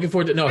 No, looking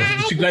forward to. No,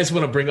 did you guys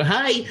want to bring a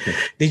hi?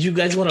 Did you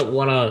guys want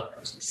to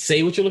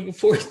say what you're looking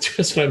forward to?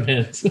 That's what I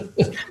meant.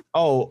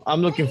 Oh,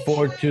 I'm looking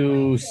forward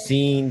to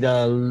seeing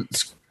the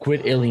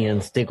squid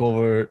aliens take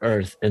over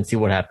Earth and see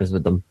what happens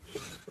with them.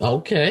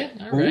 Okay,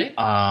 all right.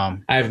 I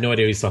have no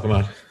idea what he's talking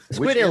about.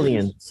 Squid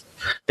aliens.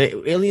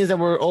 The aliens that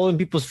were all in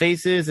people's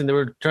faces and they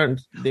were trying.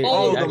 The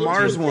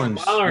Mars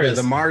ones. Yeah,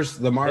 the Mars.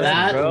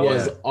 That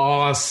was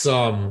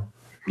awesome.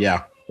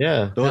 Yeah.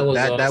 Yeah,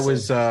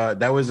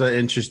 that was an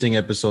interesting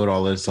episode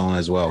all its own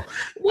as well.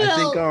 I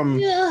think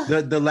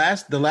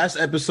the last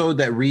episode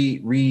that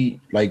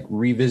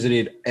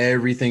revisited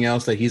everything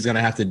else that he's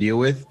gonna have to deal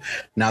with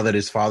now that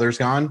his father's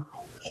gone.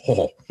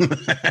 Oh.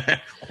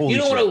 You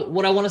know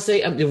what I want to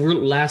say?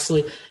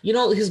 Lastly,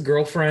 his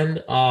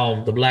girlfriend,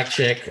 the black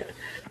chick,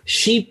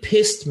 she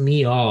pissed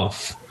me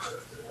off.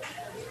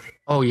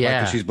 Oh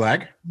yeah, she's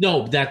black.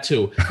 No, that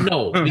too.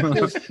 No,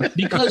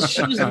 because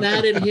she was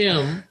mad at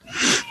him.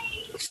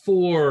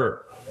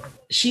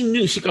 She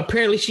knew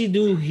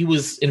he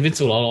was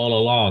invincible all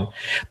along,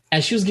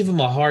 and she was giving him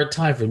a hard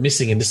time for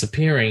missing and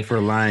disappearing, for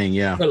lying.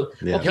 Yeah.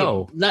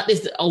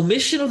 The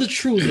omission of the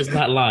truth is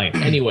not lying.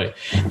 Anyway,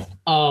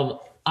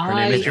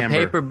 it's your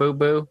paper, boo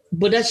boo.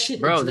 But that shit,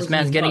 bro. This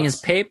man's getting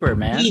his paper,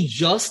 man. They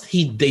just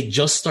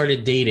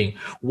started dating.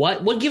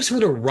 What gives her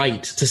the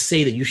right to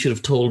say that you should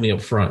have told me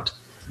up front?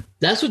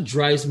 That's what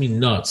drives me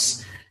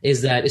nuts.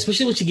 Is that,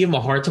 especially when she gave him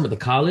a hard time at the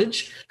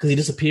college because he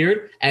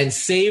disappeared and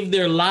saved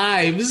their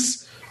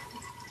lives.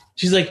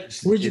 She's like,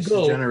 "Where'd you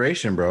go?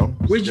 Generation, bro.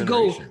 Where'd you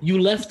go? You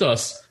left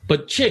us."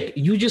 But chick,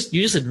 you just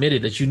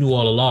admitted that you knew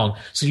all along.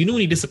 So you knew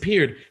when he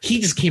disappeared, he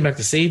just came back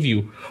to save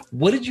you.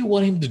 What did you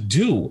want him to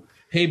do?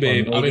 Hey,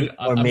 babe.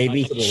 Or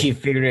maybe she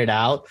figured it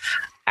out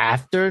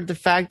after the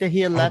fact that he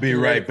had left. I'll be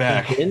right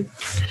back.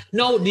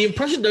 No, the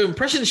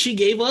impression she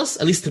gave us,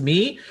 at least to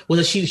me, was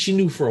that she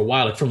knew for a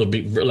while, like from the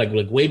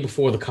like way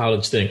before the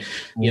college thing.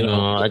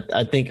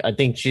 I think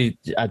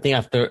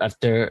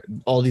after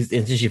all these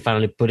instances, she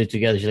finally put it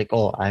together. She's like,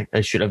 "Oh,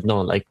 I should have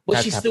known." Like,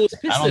 but she still was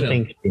pissed at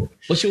him.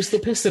 But she was still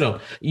pissed at him.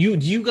 Do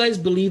you guys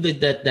believe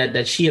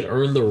that she had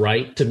earned the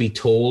right to be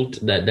told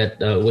that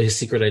was his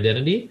secret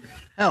identity?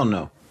 Hell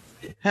no.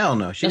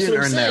 She didn't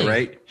earn that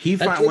right.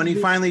 When he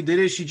finally did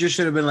it, she just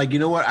should have been like, you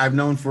know what? I've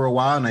known for a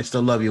while and I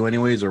still love you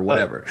anyways, or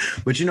whatever.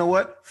 But you know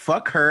what?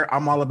 Fuck her.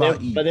 I'm all about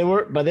Eve. But they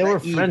were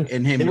friends.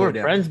 And him they were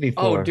friends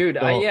before. Oh, dude.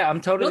 I'm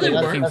totally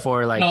looking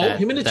for him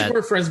and Itchy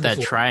were friends before.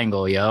 That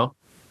triangle, yo.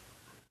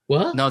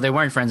 What? No, they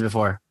weren't friends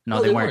before.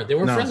 No, they weren't. They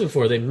were friends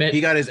before. They met.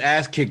 He got his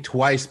ass kicked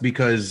twice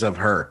because of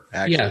her.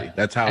 Actually, yeah,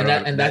 that's how.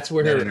 That's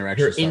where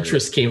her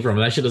interest came from.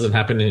 That shit doesn't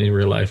happen in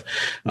real life.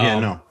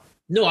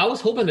 No, I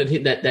was hoping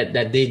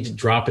that they'd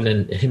drop and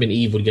then him and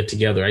Eve would get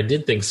together. I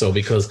did think so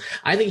because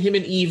I think him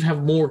and Eve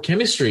have more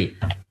chemistry,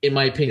 in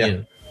my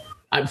opinion.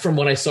 from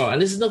what I saw,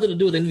 and this has nothing to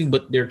do with anything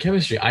but their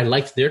chemistry. I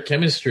liked their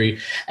chemistry,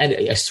 and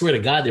I swear to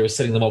God, they were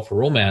setting them up for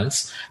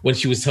romance when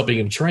she was helping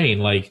him train.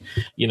 Like,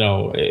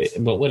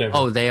 but whatever.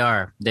 Oh, they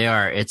are.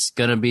 It's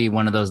gonna be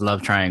one of those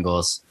love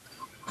triangles.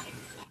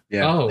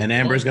 Yeah. Oh, and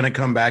Amber's going to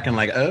come back and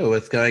like, oh,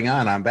 what's going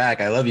on? I'm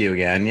back. I love you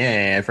again.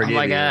 Yay, I forgive you. Oh,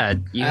 my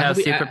God. You have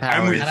superpowers.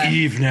 I'm with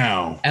Eve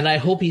now. And I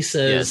hope he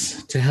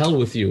says, to hell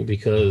with you,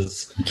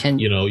 because,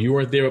 you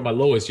weren't there at my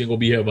lowest. You're going to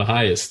be here at my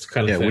highest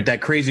kind of thing. With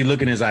that crazy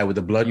look in his eye with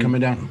the blood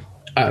coming down.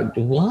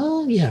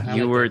 Well, yeah.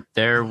 You were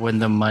there when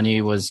the money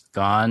was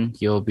gone.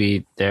 You'll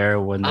be there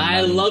when the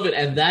I love it.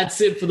 And that's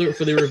it for the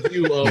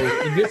review of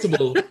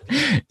Invincible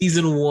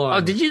Season 1.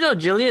 Oh, did you know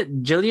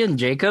Jillian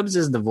Jacobs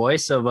is the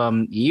voice of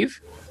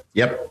Eve?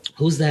 Yep.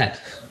 Who's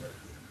that?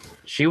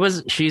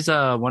 She's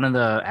one of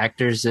the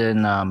actors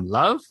in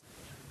Love.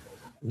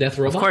 Death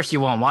Robot? Of course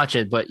you won't watch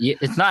it, but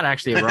it's not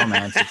actually a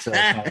romance. It's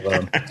kind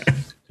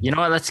of you know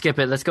what? Let's skip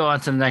it. Let's go on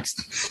to the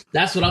next.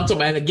 That's what I'm talking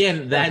about. And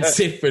again, that's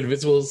it for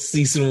Invincible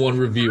Season 1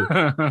 review.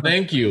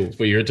 Thank you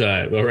for your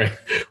time. All right.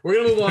 We're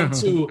going to move on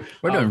to...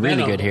 We're doing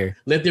really good here.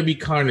 Let There Be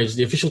Carnage,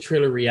 the official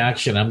trailer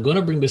reaction. I'm going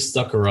to bring this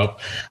sucker up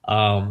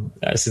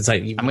since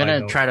I'm going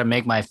to try to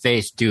make my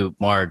face do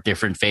more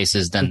different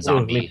faces than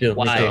zombie.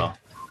 Why?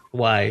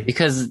 Why?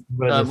 Because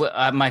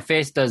my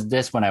face does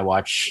this when I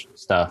watch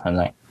stuff. I'm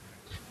like...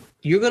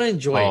 You're going to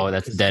enjoy it. Oh,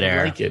 that's dead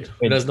air. Like it.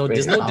 There's no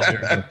dead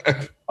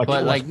air.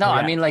 But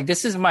I mean,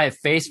 this is my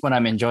face when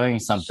I'm enjoying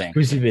something.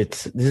 Squeezy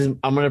bits.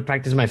 I'm gonna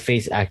practice my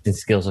face acting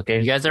skills. Okay.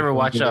 You guys ever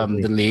watch The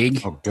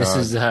League? Oh, this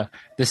is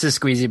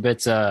Squeezy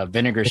Bits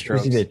Vinegar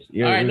Strokes. All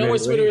right, no more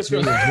Vinegar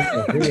Strokes.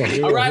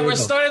 All right, we're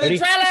starting the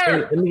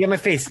trailer. Let me get my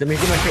face.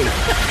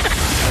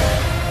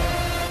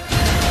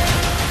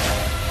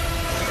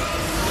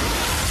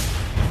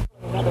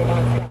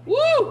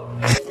 Woo!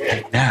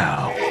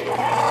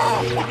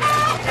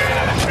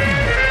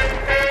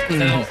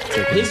 Now,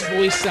 his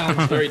voice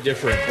sounds very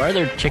different. Why are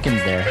there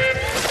chickens there?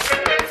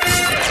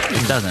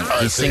 He doesn't.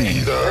 He's singing.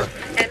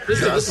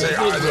 Listen, I say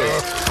neither.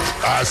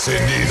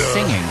 He's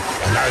singing.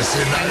 And I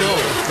say neither. I know,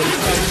 but it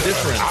sounds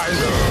different.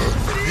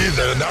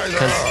 Neither.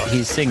 Because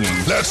he's singing.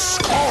 Let's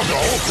call the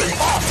whole thing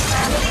off.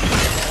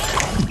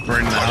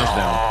 Burn the house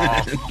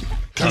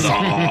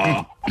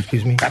down.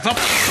 Excuse me. That's up.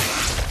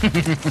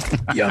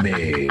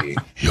 Yummy.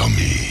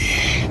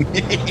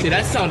 See,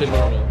 that sounded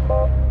normal.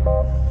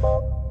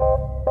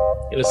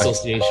 In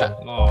association.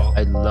 Oh.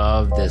 I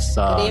love this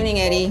song. Good evening,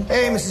 Eddie.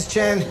 Hey, Mrs.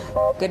 Chen.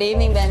 Good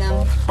evening,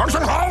 Venom.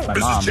 Function hall, My Mrs.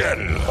 mom.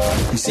 Chen.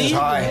 See,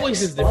 hi. the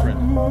voice is different.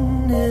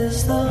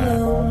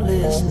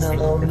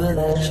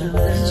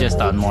 He's just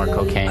on more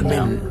cocaine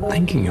now.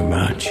 Thinking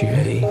about you,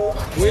 Eddie.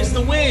 Where's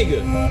the wig?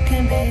 Give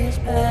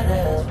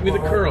me the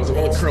curls. I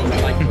want the curls.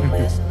 I like them.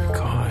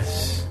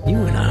 Because you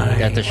and I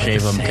Got to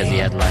shave him because he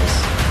had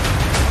lice.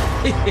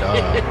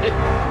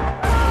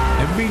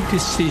 every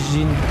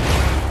decision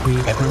we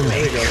ever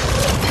make.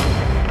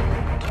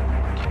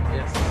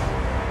 Yes.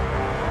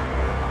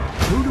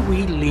 Who do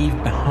we leave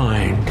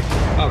behind?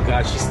 Oh,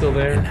 God, she's still And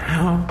there.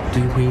 how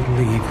do we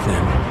leave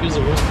them? She was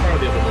the worst part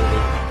of the other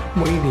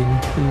movie. Waiting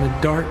in the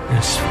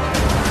darkness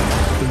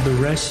for the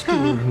rescue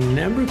who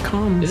never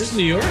comes. Is this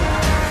New York?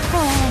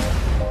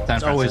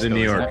 It's always in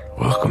New York.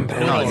 Welcome back.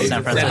 No, it's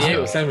San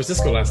Francisco. San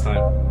Francisco last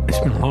time. It's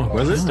been long.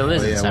 Was it? Still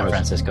is Oh, in yeah, San it was.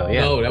 Francisco.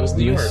 Yeah. No, that was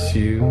New York. Miss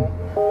you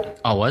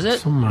Oh, was it?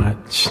 so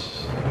much.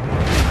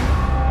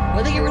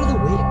 Why'd they get rid of the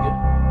wig?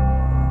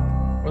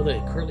 Or the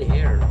curly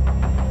hair?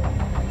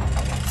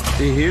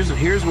 See,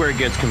 here's where it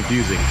gets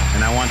confusing,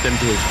 and I want them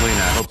to explain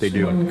it. I hope they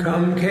do.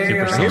 Come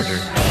Super Soldier.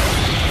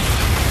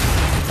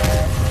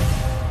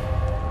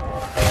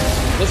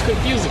 Let's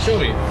confuse it. Show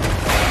me.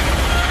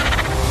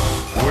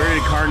 Where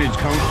did Carnage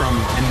come from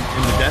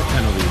in the death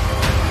penalty?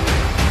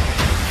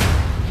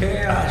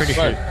 Pretty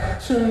sure.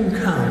 Soon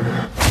come.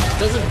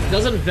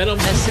 Doesn't Venom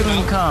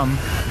Soon come.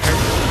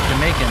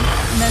 Jamaican.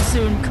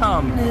 Soon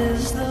come.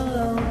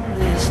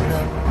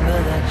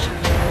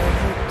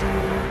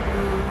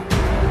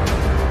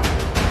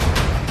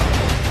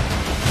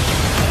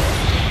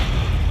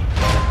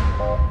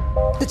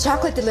 The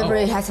chocolate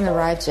delivery hasn't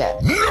arrived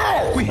yet.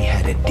 No! We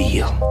had a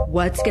deal.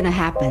 What's gonna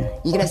happen?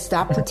 You gonna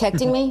stop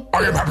protecting me? I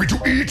am happy to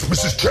eat,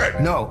 Mrs.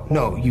 Chen.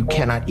 No, you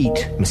cannot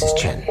eat, Mrs.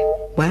 Chen.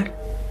 What?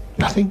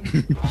 Nothing?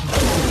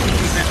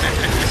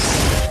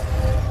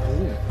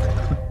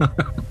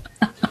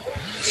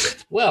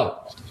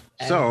 Well,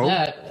 So-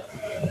 that,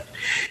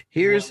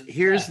 Here's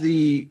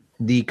the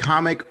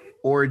comic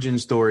origin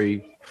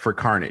story for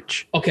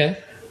Carnage. okay.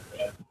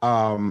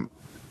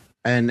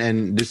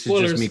 And this is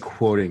Spoilers. just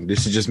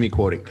me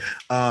quoting.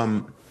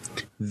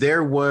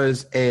 There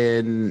was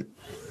an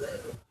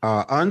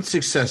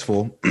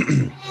unsuccessful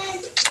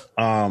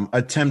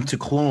attempt to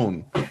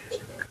clone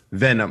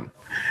Venom,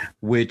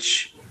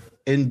 which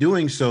in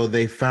doing so,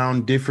 they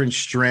found different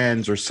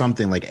strands or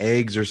something like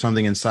eggs or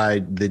something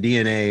inside the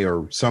DNA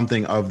or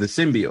something of the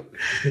symbiote,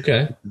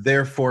 Okay.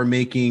 therefore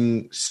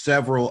making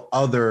several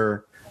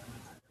other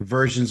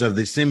versions of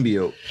the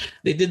symbiote,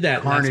 They did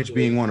that. last Carnage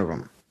movie. being one of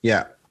them.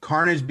 Yeah.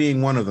 Carnage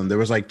being one of them. There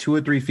was like 2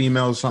 or 3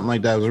 females, something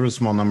like that. It was a really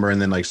small number,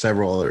 and then like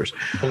several others.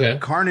 Okay.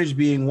 Carnage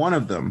being one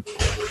of them.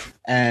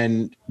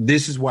 And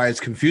this is why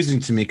it's confusing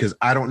to me, because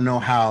I don't know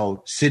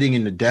how sitting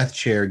in the death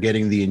chair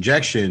getting the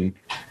injection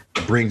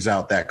brings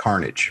out that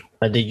Carnage.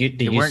 But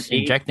they weren't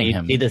injecting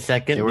him. See the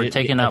second? They were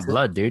taking out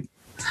blood, dude.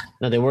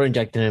 No, they were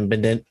injecting him,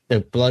 but then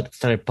the blood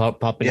started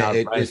popping out.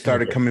 It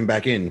started coming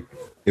back in.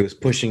 It was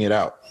pushing it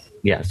out.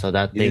 Yeah, so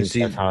that's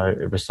how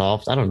it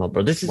resolves. I don't know,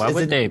 bro. Why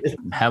would they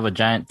have a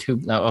giant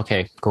tube? Oh,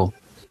 okay, cool.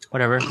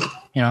 Whatever.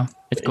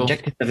 It's cool.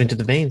 Inject stuff into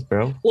the veins,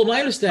 bro. Well, my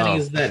understanding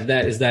is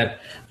that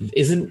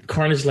isn't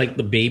Carnage like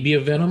the baby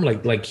of Venom?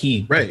 Like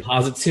he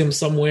deposits him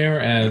somewhere,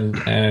 and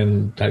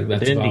that's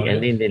about in the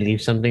ending they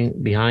leave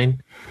something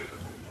behind.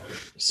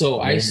 So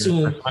I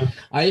assume.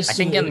 I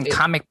think in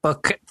comic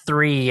book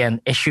 3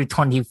 and issue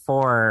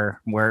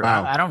 24, where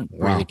I don't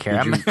really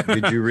care.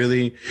 Did you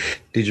really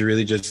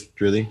just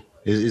really?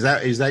 Is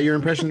that your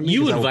impression of me?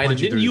 You invited?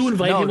 Didn't you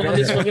invite him on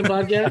this fucking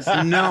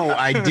podcast? No,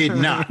 I did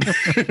not.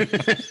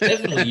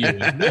 Definitely you.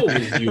 No,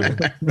 it was you.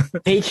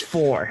 Page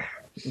 4.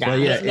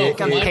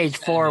 Page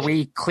 4,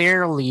 we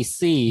clearly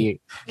see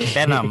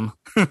Venom.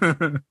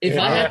 If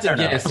I had to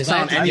guess,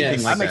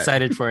 I'm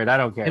excited for it. I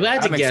don't care. If I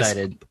had to guess,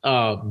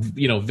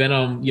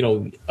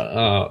 Venom,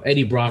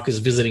 Eddie Brock is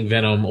visiting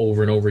Venom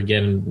over and over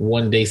again. And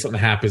one day something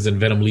happens and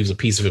Venom leaves a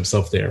piece of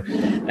himself there.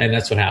 And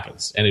that's what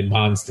happens. And it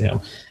bonds to him.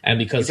 And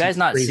because you guys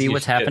not see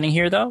what's happening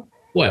here, though?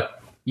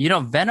 What?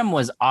 Venom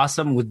was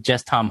awesome with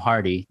just Tom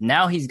Hardy.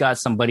 Now he's got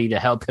somebody to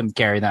help him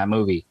carry that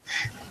movie.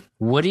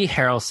 Woody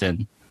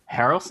Harrelson.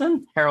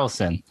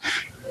 Harrelson.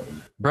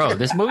 Bro,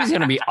 this movie's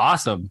going to be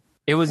awesome.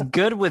 It was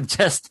good with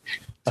just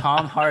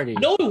Tom Hardy.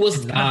 No, it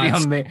was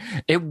not.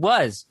 It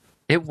was.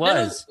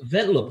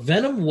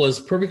 Venom was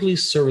perfectly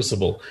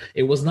serviceable.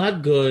 It was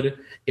not good.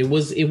 It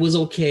was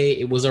okay.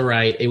 It was all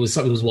right. It was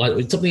something.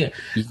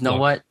 You know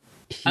what?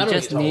 He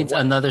just needs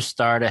another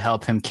star to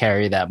help him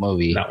carry that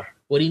movie. No.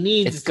 What he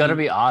needs it's gonna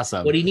be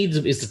awesome. What he needs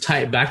is to tie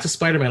it back to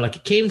Spider-Man like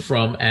it came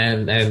from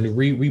and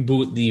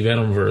reboot the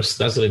Venomverse.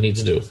 That's what it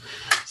needs to do.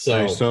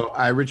 So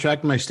I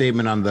retract my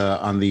statement on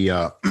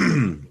the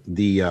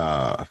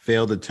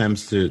failed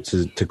attempts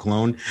to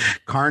clone.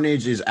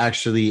 Carnage is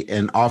actually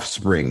an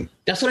offspring.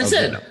 That's what I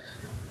said. Venom.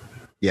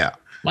 Yeah.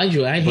 Mind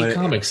you, I hate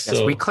comics. Yes,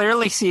 so we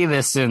clearly see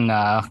this in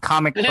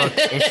comic book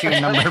issue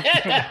number.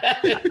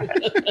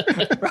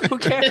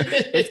 Okay,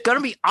 it's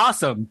gonna be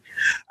awesome.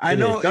 I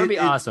know it's gonna be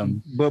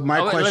awesome. But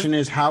my question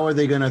is, how are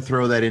they gonna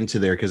throw that into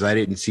there? Because I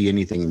didn't see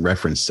anything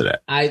reference to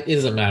that. It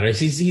doesn't matter.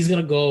 He's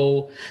gonna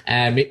go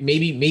and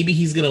maybe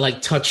he's gonna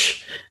like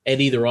touch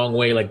Eddie the wrong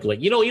way, like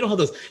you know how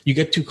those you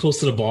get too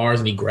close to the bars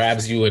and he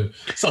grabs you and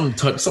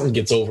something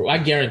gets over. I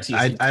guarantee.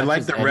 I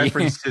like the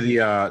reference to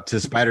the to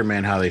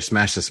Spider-Man, how they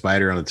smash the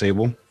spider on the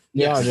table.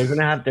 Yeah, they're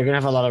gonna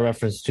have a lot of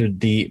reference to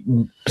the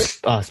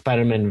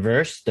Spider-Man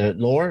verse, the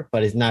lore,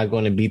 but it's not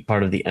going to be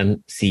part of the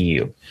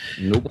MCU.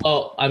 Nope.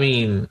 Well, I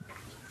mean,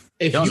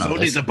 if you know,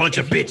 there's a bunch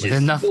of bitches.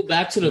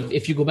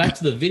 If you go back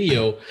to the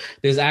video,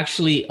 there's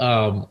actually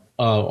a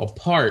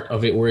part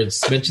of it where it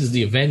mentions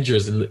the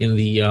Avengers in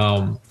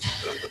the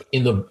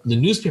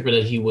newspaper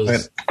that he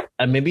was.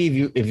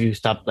 Maybe if you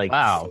stop for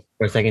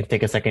a second,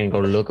 take a second and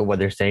go look at what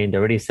they're saying. They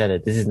already said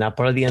it. This is not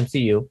part of the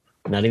MCU.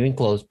 Not even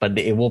close, but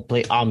it will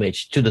play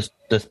homage to the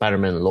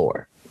Spider-Man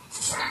lore.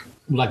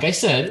 Like I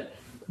said,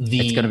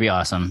 it's going to be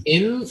awesome.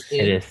 In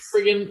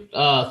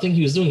friggin' thing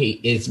he was doing,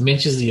 it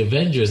mentions the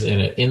Avengers in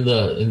it in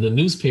the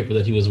newspaper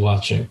that he was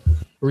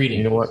reading.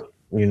 You know what?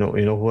 You know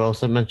who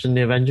else mentioned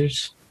the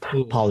Avengers?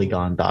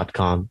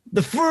 Polygon.com.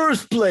 The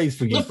first place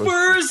for the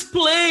first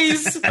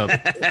place.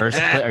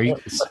 Are you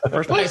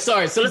first place?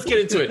 Sorry, so let's get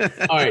into it.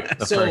 All right.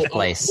 First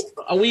place.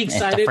 Are we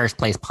excited? It's the first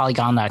place,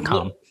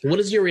 Polygon.com. What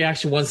is your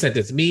reaction? One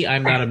sentence. Me,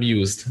 I'm not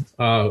amused.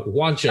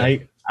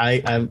 Wancha.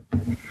 I'm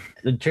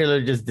the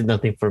trailer just did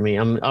nothing for me.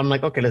 I'm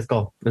like, okay, let's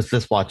go.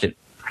 Let's watch it.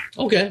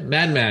 Okay,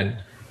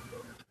 Madman.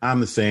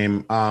 I'm the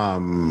same.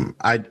 I'll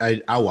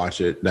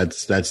watch it.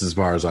 That's as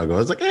far as I'll go.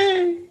 It's like,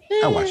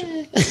 I'll watch it.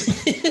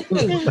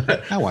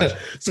 I'll watch it.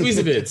 Squeeze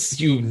a bits,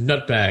 you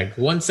nutbag.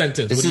 One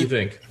sentence. What do you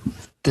think?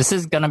 This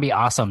is going to be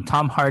awesome.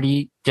 Tom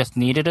Hardy just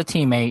needed a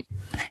teammate,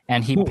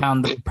 and he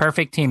found the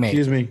perfect teammate.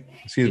 Excuse me.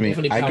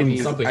 I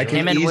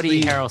can and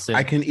Woody Harrelson.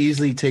 I can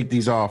easily take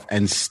these off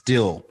and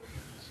still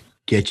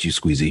get you,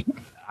 Squeezy.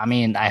 I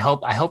mean, I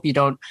hope you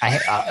don't.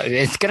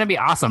 It's going to be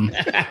awesome.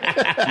 Oh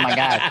my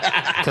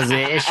god! Because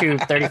issue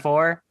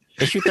 34.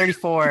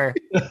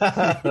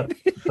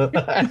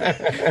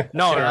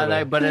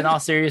 No, but in all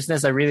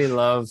seriousness, I really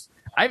love.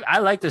 I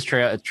like this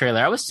trailer.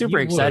 I was super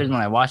excited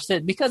when I watched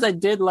it because I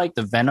did like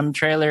the Venom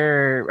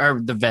trailer or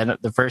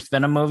the first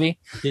Venom movie.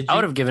 I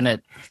would have given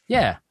it.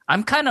 Yeah,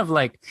 I'm kind of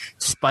like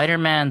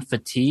Spider-Man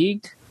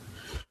fatigued.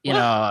 You know,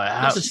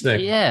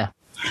 yeah.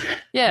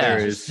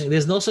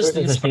 There's no such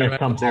thing as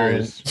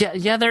Spider-Man.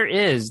 Yeah, there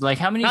is. Like,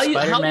 how many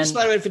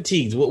Spider-Man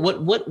fatigued?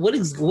 What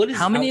is?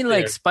 How many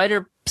like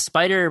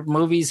Spider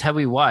movies have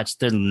we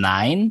watched? There's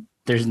 9.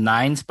 there's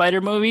 9 Spider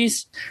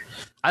movies.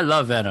 I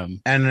love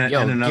Venom. And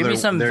Yo, another, give me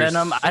some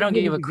Venom. I don't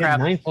give a crap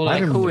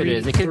like who it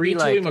is. It could be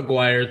like Tobey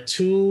Maguire,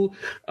 2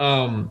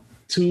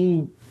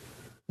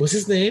 what's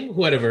his name?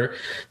 Whatever.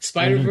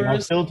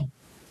 Spider-Verse.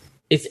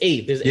 It's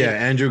 8. There's 8.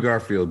 Andrew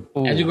Garfield.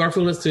 Ooh. Andrew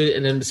Garfield is 2,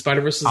 and then the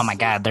Spider-Verse is... Oh my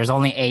God, there's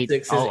only 8.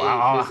 6 is 8.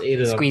 There's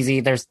 8 of them.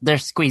 Squeezy, there's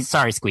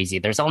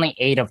Squeezy. There's only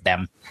 8 of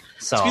them.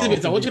 So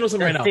Squeezy, I want you to know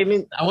something right now.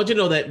 I want you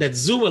to know that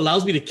Zoom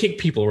allows me to kick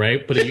people,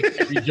 right? But you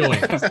can't rejoin.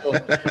 So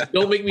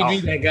don't make me be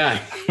that guy.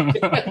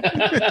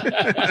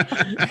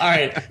 All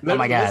right.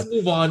 Let's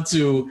move on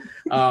to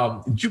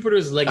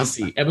Jupiter's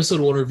Legacy,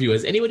 episode 1 review.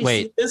 Has anybody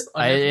seen this?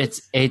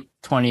 It's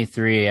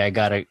 8:23. I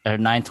gotta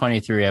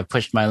 9:23. I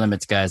pushed my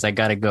limits, guys. I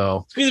gotta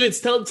go.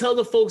 Squeezy, tell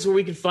the folks where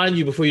we can find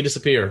you before you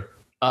disappear.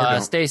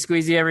 Stay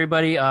squeezy,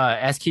 everybody.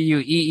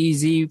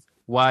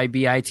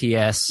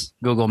 SQUEEZYBITS.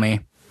 Google me.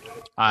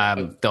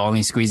 I'm the only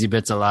Squeezy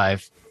Bits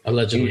alive.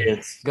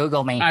 Allegedly.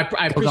 Google me.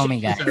 I Google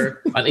me, guys.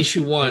 On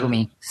issue 1. Google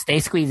me. Stay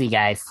squeezy,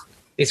 guys.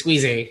 Stay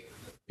squeezy.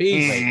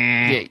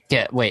 Peace.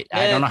 Wait.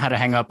 I don't know how to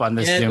hang up on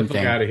this Zoom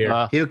thing. Out of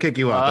here. He'll kick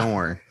you out. Don't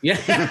worry. Yeah.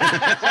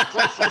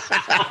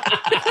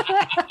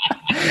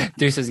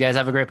 Deuces, guys.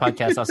 Have a great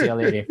podcast. I'll see you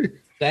later.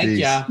 Thank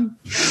ya.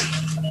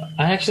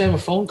 I actually have a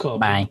phone call.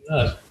 Bye.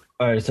 All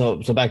right. So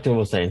back to what I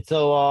was saying.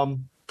 So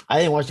I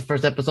didn't watch the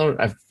first episode.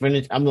 I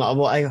finished.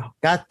 I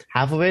got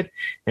half of it,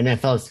 and then I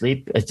fell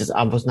asleep. It's just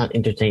I was not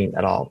entertained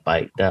at all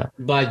by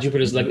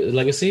Jupiter's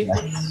Legacy.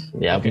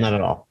 Yeah, okay. Not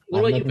at all. What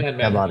about you, man?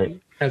 About it.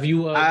 Have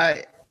you?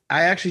 I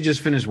actually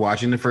just finished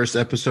watching the first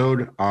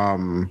episode.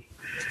 I'm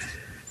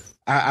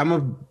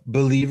a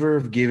believer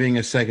of giving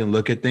a second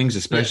look at things,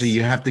 especially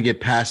you have to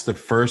get past the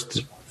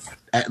first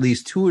at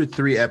least 2 or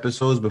 3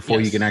 episodes before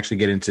you can actually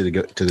get into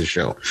the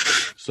show.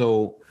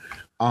 So.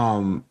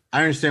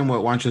 I understand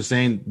what Juancho's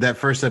saying. That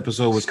first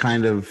episode was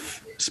kind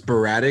of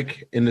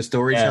sporadic in the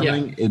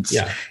storytelling.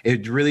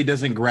 It really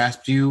doesn't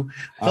grasp you.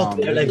 Felt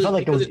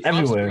like it was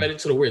everywhere. Right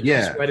into the world.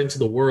 Right into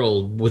the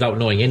world without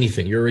knowing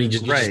anything. You're already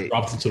just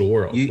dropped into the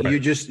world.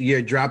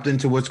 You're dropped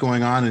into what's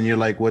going on, and you're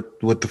like, what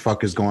the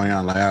fuck is going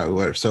on?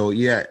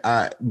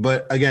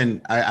 But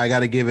again, I got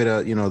to give it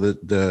a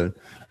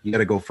you got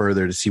to go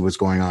further to see what's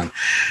going on.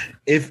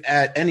 If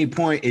at any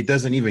point it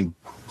doesn't even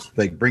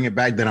bring it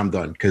back, then I'm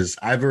done, because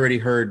I've already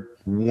heard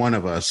one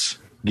of us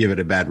give it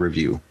a bad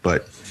review.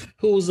 But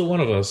who was the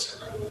one of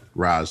us?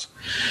 Roz.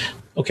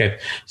 Okay,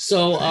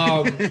 so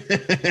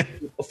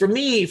for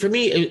me,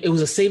 it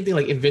was the same thing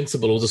like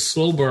Invincible. It was a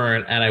slow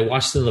burn, and I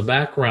watched it in the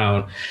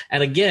background.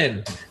 And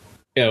again,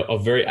 I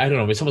don't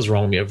know, something's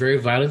wrong with me. A very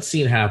violent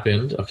scene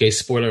happened. Okay,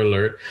 spoiler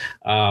alert.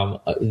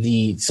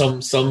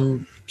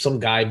 Some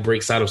guy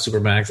breaks out of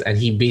Supermax, and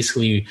he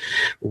basically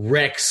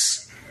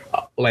wrecks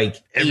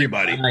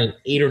everybody,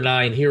 8 or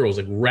 9 heroes,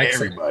 wrecks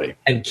everybody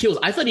and kills.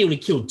 I thought he only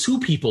killed 2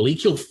 people. He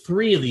killed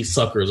 3 of these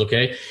suckers.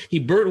 Okay, he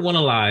burned one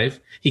alive.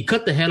 He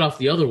cut the head off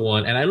the other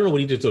one, and I don't know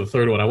what he did to the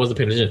third one. I wasn't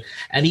paying attention.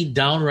 And he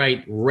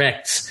downright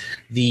wrecked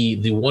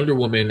the Wonder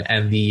Woman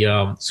and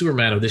the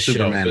Superman of this show.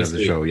 Superman of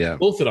the show, yeah,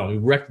 both of them. He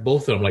wrecked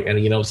both of them.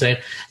 And you know what I'm saying.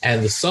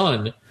 And the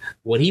son,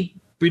 when he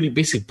really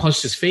basically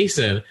punched his face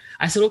in,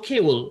 I said,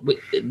 okay, well,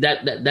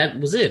 that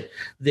was it.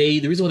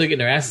 The reason why they're getting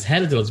their asses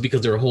handed to them is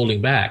because they were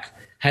holding back.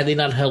 Had they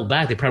not held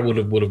back, they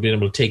probably would have been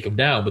able to take him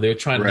down. But they were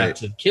trying not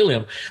to kill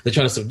him. They're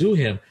trying to subdue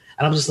him.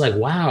 And I'm just like,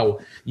 wow,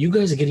 you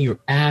guys are getting your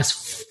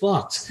ass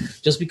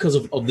fucked just because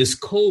of this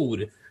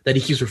code that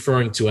he keeps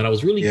referring to. And I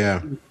was really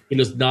in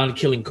this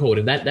non-killing code.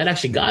 And that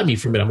actually got me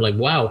from it. I'm like,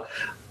 wow,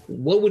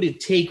 what would it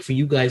take for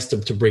you guys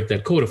to break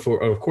that code?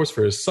 Of course,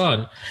 for his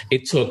son,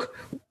 it took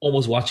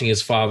almost watching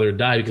his father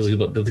die because he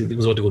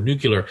was about to go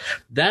nuclear.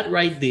 That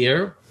right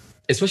there,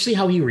 especially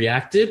how he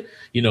reacted,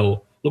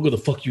 look what the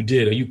fuck you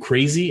did. Are you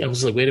crazy? I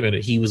was like, wait a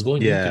minute. He was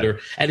going nuclear.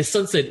 And his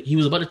son said he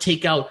was about to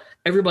take out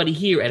everybody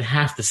here and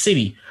half the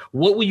city.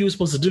 What were you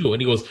supposed to do?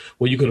 And he goes,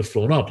 well, you could have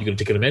flown up. You could have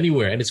taken him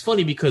anywhere. And it's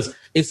funny because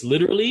it's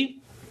literally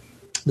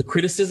the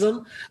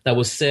criticism that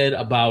was said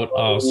about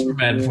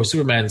Superman before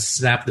Superman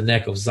snapped the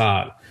neck of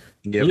Zod.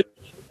 Yep.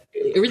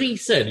 Everything he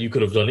said, you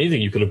could have done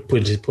anything. You could have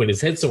put his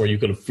head somewhere. You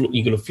could have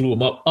flew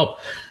him up.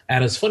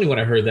 And it's funny when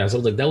I heard that. So I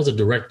was like, that was a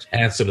direct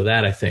answer to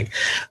that, I think.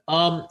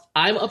 I'm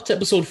up to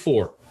episode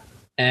 4.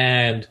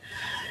 And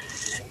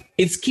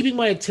it's keeping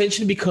my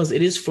attention because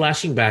it is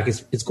flashing back.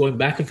 It's going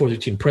back and forth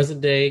between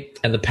present day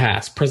and the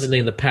past. Present day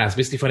and the past.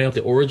 Basically finding out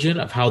the origin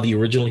of how the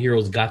original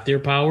heroes got their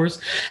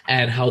powers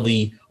and how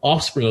the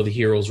offspring of the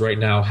heroes right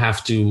now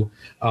have to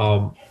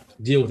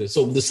deal with it.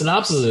 So the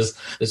synopsis is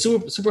the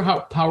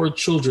super-powered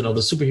children of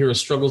the superheroes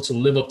struggle to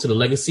live up to the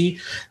legacy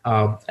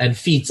and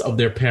feats of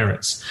their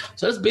parents.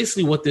 So that's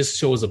basically what this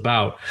show is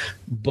about.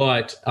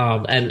 But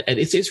and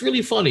it's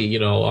really funny,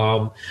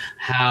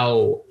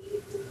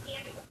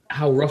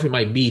 how rough it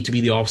might be to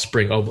be the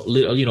offspring of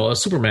a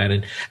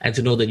Superman and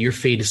to know that your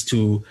fate is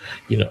to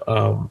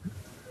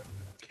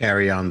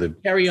carry on the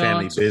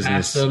family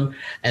business. Them,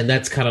 and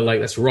that's kind of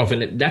that's rough,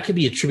 and that could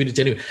be attributed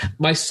to anyone.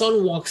 My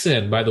son walks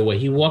in, by the way.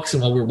 He walks in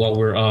while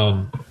we're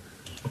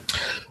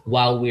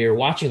while we're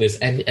watching this,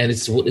 and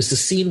it's the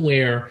scene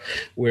where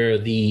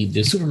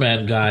the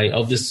Superman guy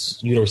of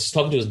this universe is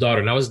talking to his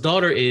daughter. Now his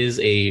daughter is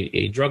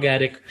a drug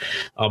addict,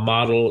 a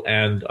model,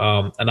 and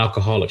an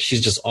alcoholic.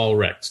 She's just all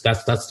wrecked.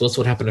 That's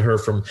what happened to her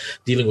from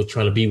dealing with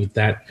trying to be with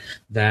that.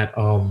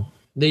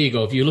 There you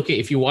go.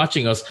 If you're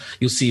watching us,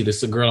 you'll see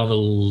this. The girl on the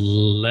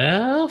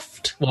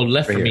left, well,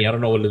 left right for me. I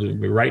don't know what it is,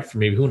 right for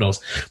me. Who knows?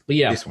 But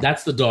yeah,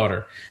 that's the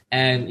daughter,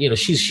 and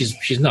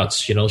she's nuts.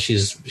 She's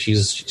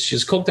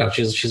coked out.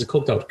 She's a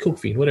coked out coke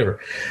fiend,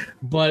 whatever.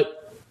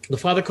 But the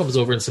father comes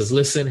over and says,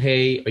 "Listen,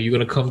 hey, are you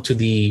going to come to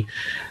the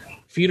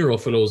funeral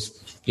for those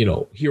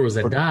heroes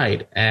that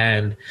died?"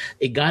 And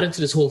it got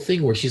into this whole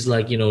thing where she's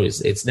like,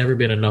 it's never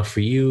been enough for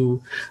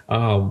you,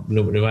 no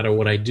matter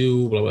what I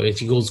do, blah, blah. And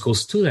she goes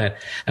to that,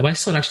 and my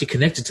son actually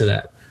connected to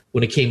that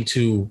when it came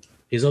to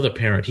his other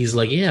parent. He's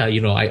like, yeah,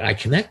 I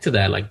connect to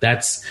that. Like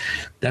that's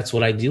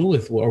what I deal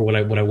with, or what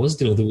I was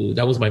dealing with.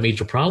 That was my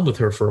major problem with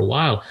her for a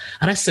while.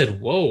 And I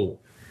said, whoa.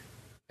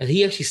 And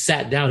he actually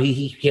sat down.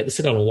 He had to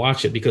sit down and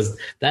watch it, because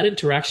that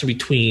interaction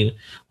between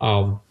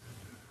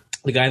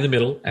the guy in the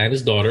middle and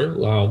his daughter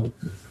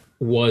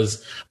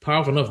was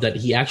powerful enough that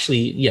he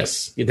actually,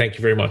 yes, thank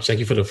you very much. Thank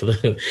you for the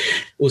it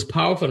was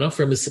powerful enough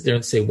for him to sit there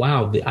and say,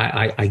 wow,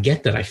 I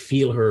get that. I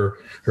feel her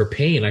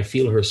pain. I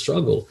feel her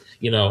struggle,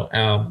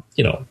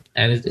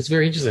 and it's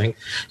very interesting.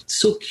 It's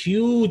so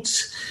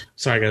cute.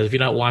 Sorry, guys, if you're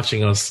not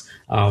watching us,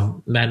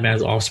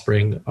 Madman's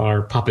offspring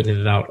are popping in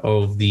and out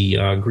of the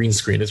green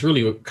screen. It's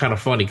really kind of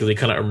funny because they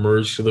kind of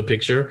emerge to the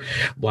picture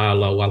while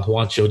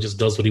Juancho just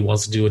does what he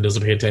wants to do and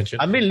doesn't pay attention.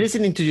 I've been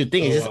listening to your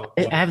thing.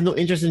 I have no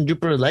interest in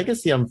Jupiter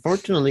Legacy,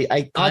 unfortunately.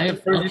 I caught the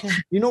first. Okay.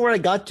 You know where I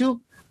got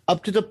to?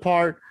 Up to the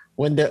part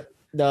when the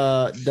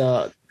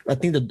I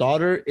think the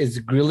daughter is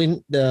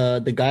grilling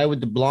the guy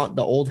with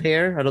the old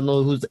hair. I don't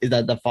know is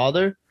that the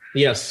father?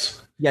 Yes.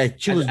 Yeah,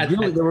 she was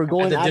grilling. They were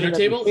going at the dinner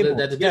table.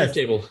 At the dinner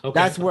table. Okay.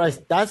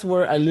 That's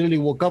where I literally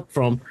woke up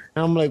from,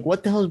 and I'm like,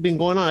 "What the hell has been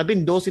going on?" I've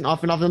been dozing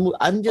off and off the movie.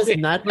 I'm just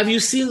not. Have you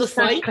seen the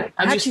fight?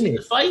 Have you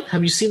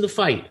seen the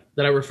fight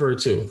that I referred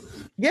to?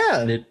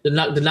 Yeah.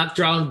 The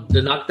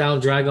knockdown,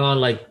 drag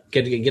on, like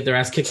get their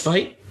ass kicked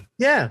fight.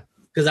 Yeah.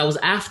 Because that was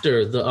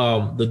after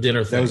the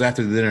dinner thing. That was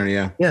after the dinner,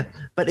 yeah. Yeah,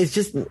 but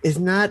it's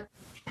not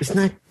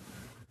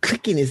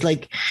clicking. It's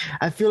like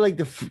I feel like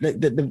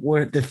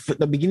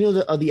the beginning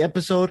of the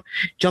episode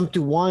jumped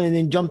to one and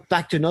then jumped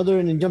back to another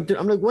and then jumped to.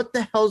 I'm like, what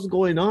the hell's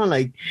going on?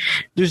 Like,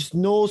 there's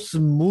no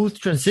smooth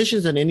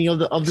transitions in any of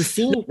the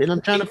scenes, and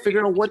I'm trying to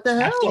figure out what the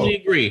hell. Absolutely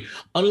agree.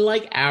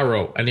 Unlike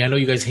Arrow, and I know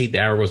you guys hate the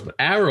Arrows, but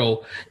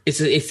Arrow, it's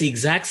the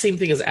exact same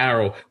thing as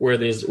Arrow, where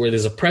there's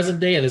a present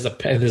day and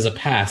there's a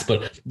past,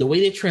 but the way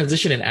they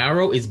transition in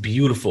Arrow is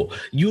beautiful.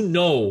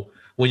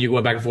 When you're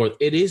going back and forth,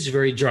 it is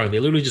very jarring. They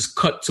literally just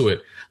cut to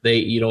it. They,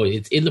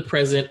 it's in the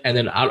present, and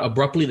then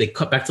abruptly they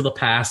cut back to the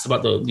past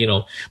about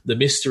the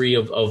mystery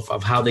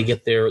of how they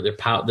get their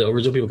power. The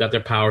original people got their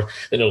power.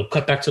 Then it'll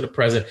cut back to the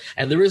present,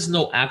 and there is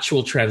no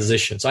actual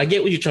transition. So I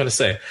get what you're trying to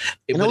say.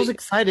 And I was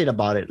excited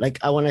about it. Like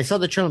when I saw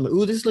the trailer, I'm like,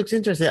 ooh, this looks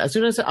interesting. As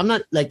soon as I'm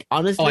not like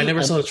honestly. Oh, I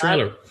never saw the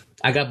trailer.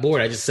 I got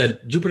bored. I just said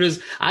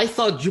I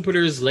thought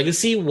Jupiter's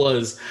Legacy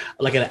was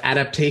like an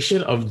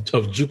adaptation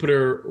of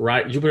Jupiter,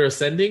 right? Jupiter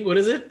Ascending. What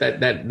is it?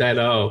 That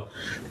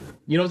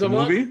you know what I'm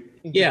talking about?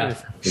 Yeah.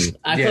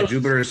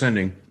 Jupiter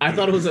Ascending. I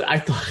thought it was I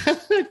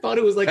thought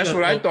it was like that's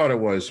what I thought it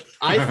was.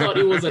 I thought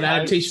it was an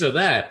adaptation of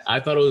that. I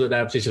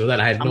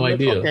had no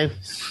idea. Okay.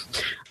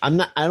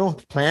 I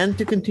don't plan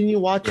to continue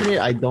watching it.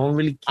 I don't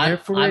really care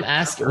for it.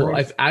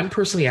 I'm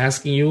personally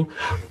asking you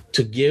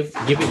to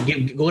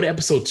go to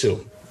episode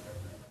 2.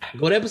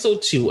 Go to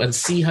episode 2 and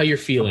see how you're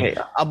feeling. Okay,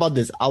 how about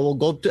this? I will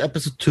go to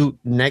episode 2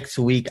 next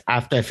week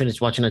after I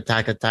finish watching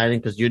Attack on Titan,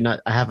 because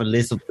I have a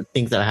list of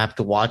things that I have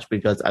to watch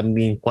because I'm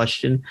being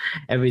questioned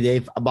every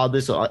day about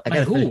this. So I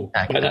who?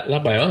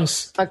 Not by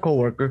us. My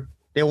coworker.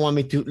 They want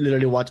me to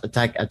literally watch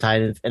Attack on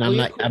Titan, and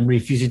I'm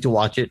refusing to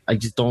watch it. I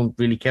just don't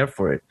really care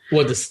for it.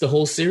 What, the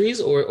whole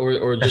series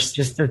or just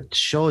the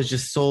show is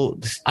just so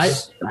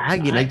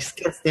lagging. I just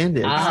can't stand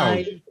it. How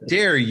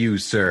dare you,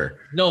 sir?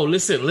 No,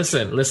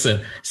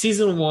 listen.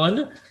 Season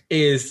 1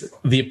 is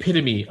the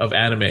epitome of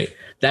anime.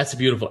 That's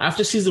beautiful.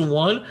 After season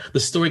 1,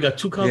 the story got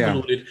too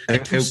convoluted. Yeah.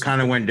 It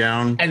kind of went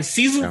down. And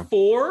season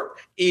 4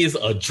 is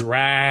a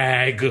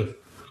drag.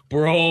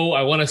 Bro,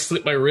 I want to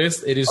slip my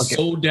wrist. It is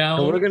so down.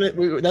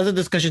 So that's a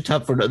discussion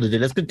top for another day.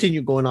 Let's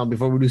continue going on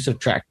before we do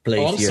subtract plays.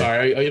 Oh,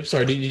 I'm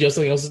sorry. Did you have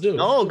something else to do?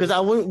 No, because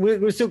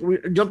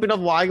we're jumping up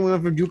wike. We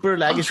went from Jupiter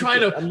Legacy. I'm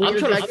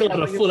trying to fill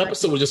out a full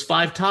episode with just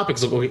 5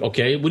 topics.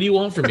 Okay, what do you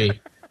want from me?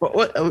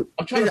 I'll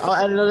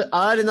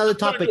add another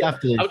topic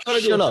after this. I'm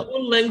trying to do a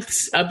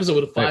full-length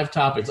episode with 5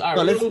 topics. All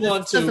right, let's move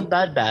on to... That's a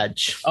bad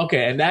badge.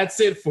 Okay, and that's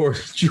it for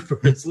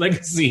Jupiter's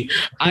Legacy.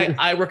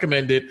 I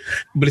recommend it,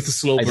 but it's a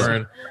slow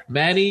burn.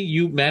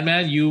 Manny,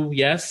 Madman,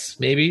 yes,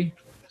 maybe,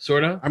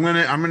 sort of? I'm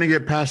gonna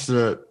get past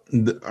the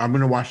I'm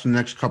gonna watch the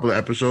next couple of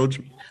episodes.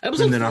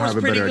 Episode 4 is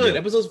pretty good. Idea.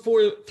 Episodes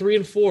 3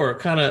 and 4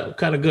 kind of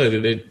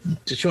good.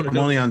 I'm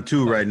only on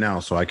 2 right now,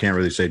 so I can't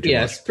really say too much.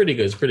 Yeah, it's pretty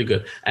good. It's pretty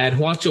good. And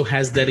Juancho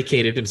has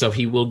dedicated himself.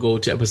 He will go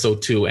to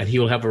episode 2, and he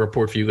will have a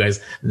report for you guys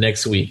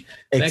next week.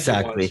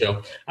 Exactly. Thank you,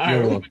 Juancho. All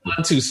right, we're moving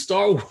on to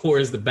Star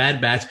Wars: The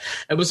Bad Batch,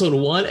 episode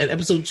 1 and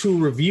episode 2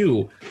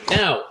 review.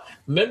 Now,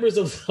 members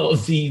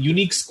of the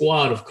unique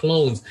squad of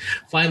clones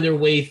find their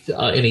way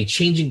in a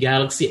changing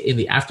galaxy in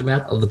the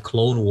aftermath of the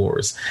Clone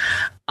Wars.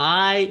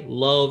 I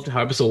loved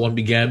how episode 1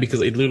 began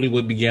because it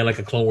literally began like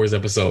a Clone Wars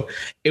episode.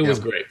 It was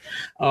great.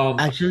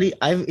 Actually,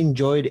 I've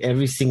enjoyed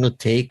every single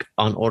take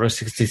on Order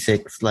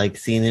 66, like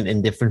seeing it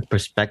in different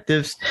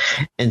perspectives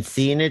and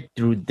seeing it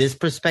through this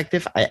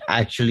perspective. I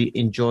actually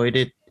enjoyed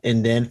it.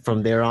 And then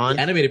from there on,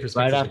 the animated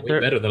perspective right after, way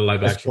better than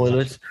live action.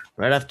 Spoilers.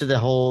 Right after the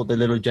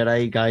little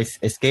Jedi guys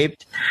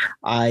escaped,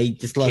 I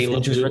just lost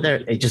interest right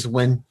there. It just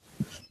went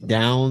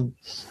down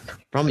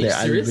from there.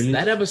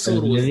 That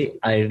episode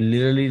I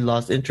literally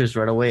lost interest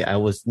right away.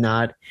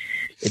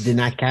 It did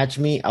not catch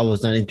me. I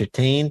was not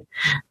entertained.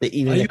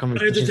 Even the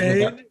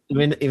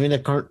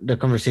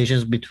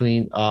conversations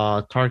between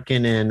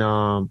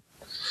Tarkin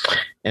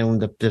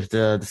and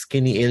the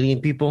skinny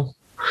alien people.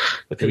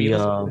 What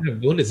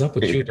is up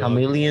with you?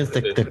 Chameleons,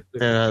 the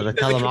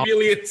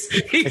chameleons.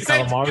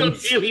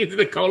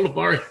 The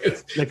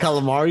calamaris. The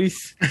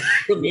calamaris.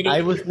 I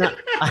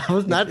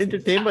was not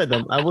entertained by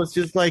them. I was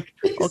just like,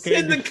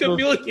 okay. The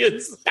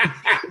chameleons.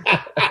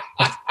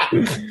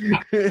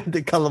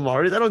 The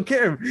calamaris. I don't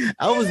care.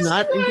 I was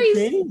not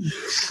entertained.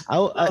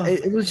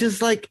 It was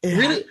just like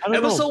really.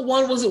 Episode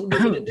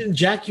 1 didn't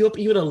jack you up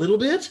even a little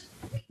bit.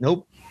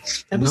 Nope.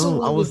 Episode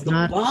 1 was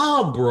not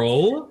bomb,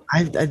 bro.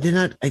 I did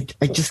not. I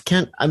just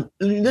can't.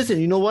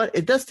 Listen, you know what?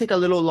 It does take a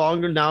little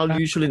longer now,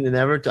 usually than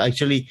ever, to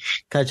actually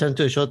catch on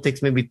to a show. It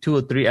takes maybe 2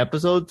 or 3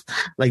 episodes.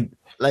 Like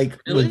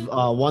really? With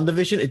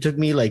WandaVision, it took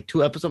me like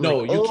 2 episodes.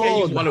 No, you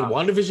can't use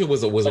WandaVision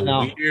was a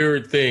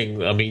weird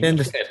thing. I mean,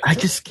 I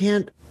just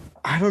can't.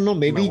 I don't know.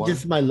 Maybe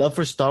just my love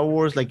for Star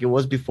Wars, like it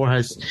was before,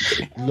 has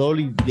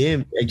slowly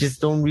dimmed. I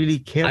just don't really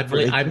care. I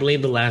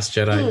blame The Last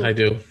Jedi. I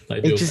do.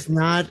 It's just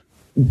not.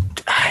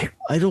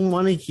 I don't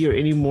want to hear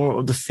any more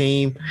of the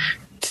same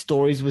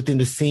stories within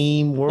the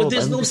same world. But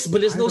there's no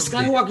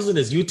Skywalkers in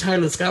this. You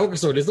title the Skywalker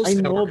story. There's no Skywalker.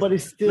 I know, but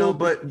it's still. No,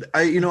 but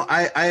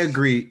I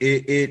agree.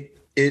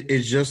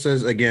 It's just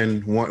as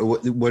again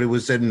what it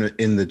was said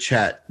in the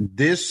chat.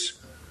 This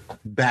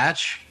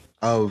batch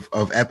of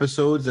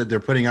episodes that they're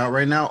putting out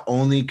right now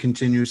only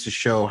continues to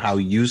show how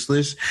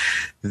useless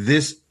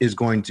this is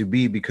going to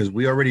be because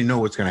we already know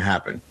what's going to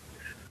happen.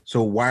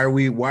 So why are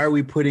we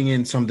putting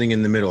in something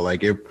in the middle?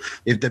 Like if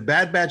the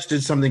Bad Batch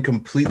did something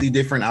completely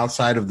different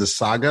outside of the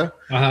saga,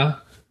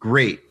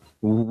 great.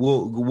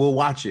 We'll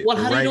watch it. Well,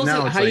 how do you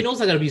know it's not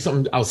going to be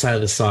something outside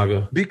of the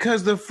saga?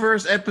 Because the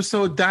first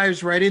episode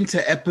dives right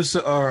into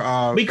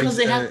episode because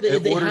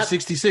Order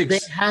 66. They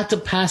had to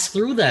pass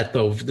through that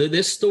though.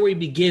 This story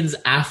begins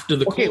after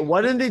the. Okay,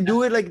 why didn't they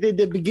do it like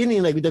the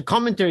beginning, like with the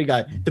commentary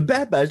guy, the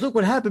Bad Batch? Look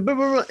what happened, blah,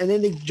 blah, blah, and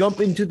then they jump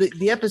into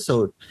the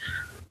episode.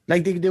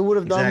 Like they would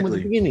have done with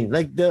the beginning.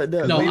 Like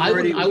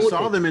we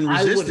saw them in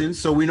Resistance,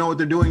 so we know what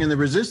they're doing in the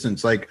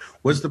Resistance. Like,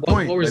 what's the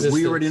point? Like,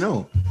 we already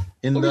know.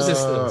 In the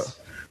Resistance,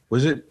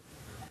 was it?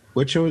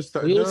 What show is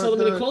that? We only saw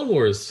them in the Clone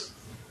Wars.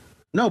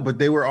 No, but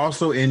they were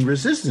also in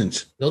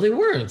Resistance. No, they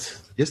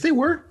weren't. Yes, they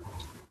were.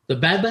 The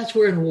Bad Batch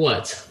were in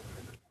what?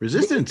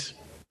 Resistance.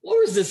 What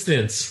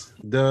Resistance?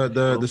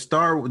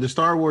 The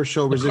Star Wars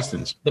show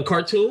Resistance. The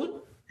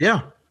cartoon?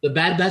 Yeah. The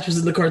Bad Batch was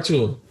in the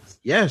cartoon.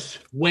 Yes.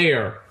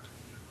 Where?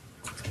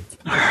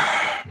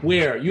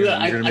 Where you?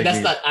 That's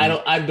not. I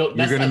don't.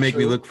 You're gonna make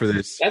me look for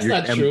this. That's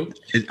not true.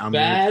 You're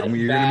gonna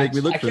make me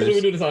look for this. I can't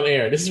even do this on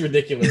air. This is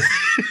ridiculous.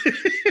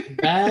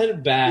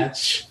 Bad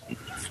Batch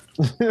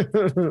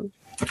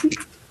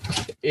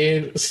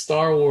in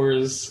Star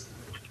Wars.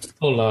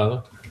 Hold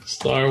on,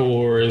 Star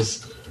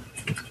Wars.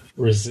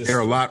 Resistance. They're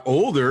a lot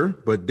older,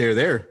 but they're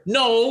there.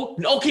 No,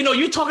 okay, no,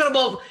 you're talking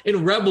about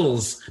in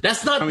Rebels.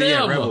 That's not them.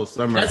 Yeah, Rebels.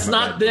 That's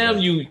not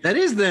them. That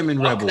is them in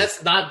Rebels.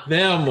 That's not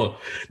them.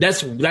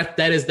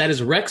 That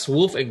is Rex,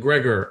 Wolf, and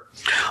Gregor.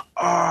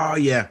 Oh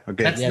yeah,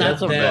 okay. That's not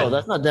them. No,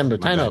 that's not them.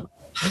 But time up.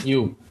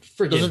 You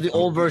freaking. Those are the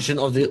old version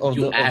of the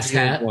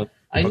asshat. One.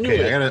 I knew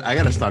it. I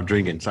gotta stop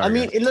drinking. Sorry. I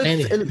mean,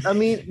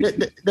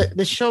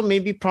 the show may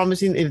be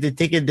promising if they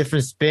take a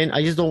different spin.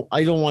 I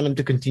don't want them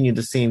to continue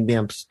the same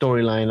damn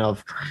storyline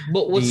of.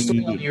 But what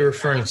storyline are you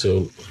referring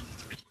to?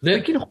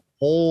 Like a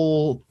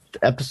whole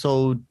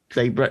episode.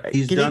 Like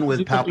he's done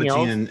with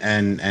Palpatine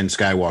and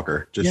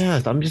Skywalker.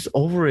 Yes, I'm just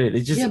over it.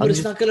 It's just But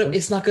it's not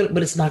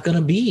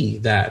gonna be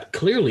that.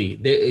 Clearly,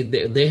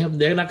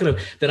 they're not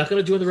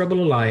gonna join the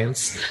Rebel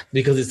Alliance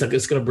because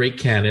it's gonna break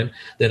canon.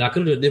 They're not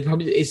gonna.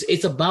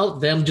 It's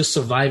about them just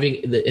surviving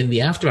in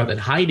the aftermath and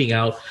hiding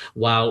out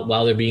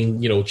while they're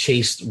being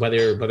chased by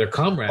their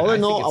comrade. I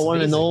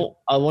want to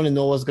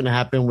know what's gonna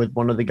happen with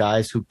one of the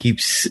guys who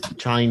keeps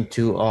trying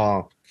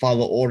to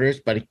follow orders,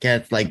 but he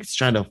can't like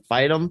trying to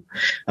fight him.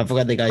 I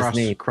forgot the guy's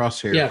name.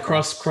 Crosshair. Yeah,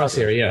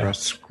 Crosshair. Yeah,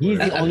 he's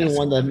the only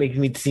one that makes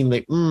me seem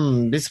like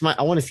this might.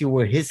 I want to see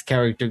where his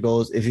character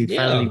goes if he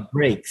finally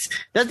breaks.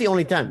 That's the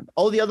only time.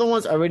 All the other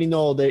ones I already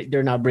know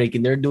they're not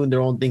breaking. They're doing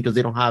their own thing because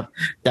they don't have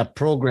that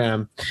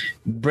program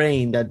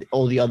brain that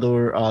all the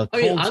other.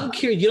 I'm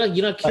curious. You're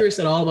not curious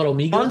at all about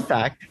Omega?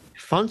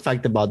 Fun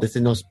fact about this,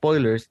 and no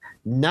spoilers.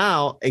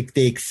 Now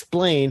they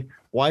explain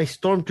why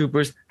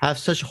stormtroopers have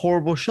such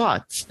horrible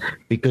shots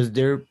because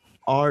they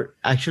are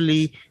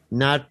actually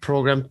not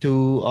programmed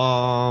to.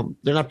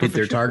 They're not hit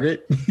their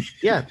target.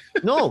 Yeah,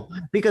 no,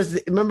 because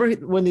remember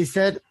when they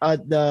said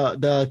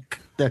the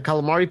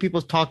calamari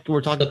people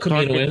were talking. The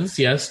Kaminoans,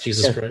 yes,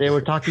 Jesus Christ. They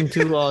were talking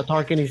to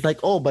Tarkin. He's like,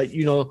 oh, but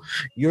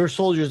your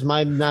soldiers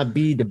might not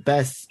be the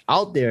best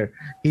out there.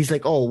 He's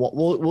like, oh,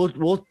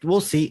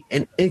 we'll see,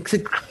 and it's a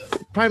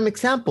prime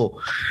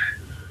example: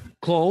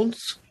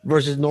 clones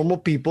versus normal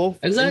people.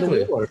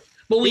 Exactly.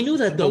 But we knew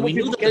that, though. We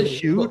knew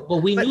that.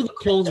 But we knew the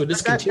clones were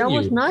discontinued. That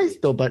was nice,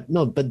 though. But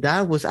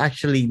that was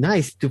actually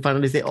nice to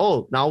finally say,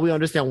 "Oh, now we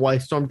understand why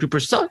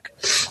stormtroopers suck."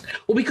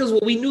 Well, because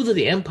we knew that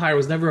the Empire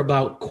was never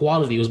about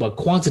quality; it was about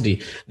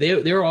quantity.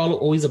 They're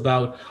always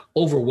about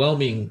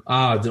overwhelming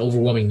odds and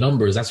overwhelming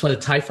numbers. That's why the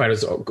TIE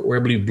fighters were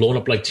able to be blown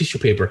up like tissue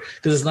paper,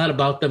 because it's not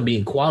about them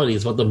being quality;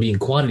 it's about them being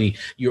quantity.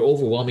 You're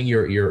overwhelming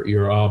your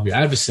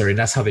adversary, and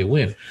that's how they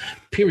win.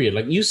 Period.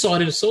 Like you saw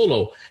it in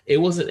Solo.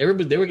 It wasn't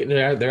everybody. They were getting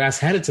their ass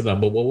handed to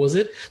them. But what was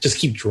it? Just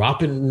keep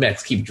dropping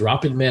mechs, keep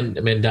dropping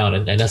men down,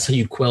 and that's how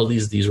you quell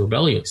these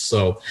rebellions.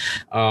 So,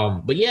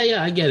 but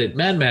yeah, I get it.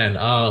 Man,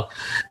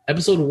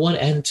 episode 1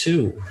 and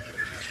 2.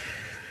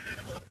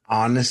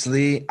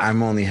 Honestly,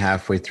 I'm only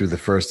halfway through the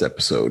first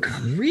episode.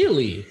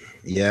 Really?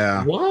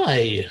 Yeah.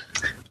 Why?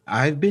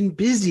 I've been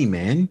busy,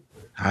 man.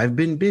 I've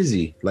been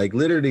busy. Like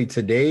literally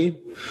today,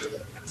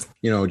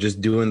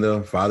 just doing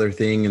the father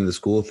thing and the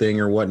school thing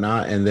or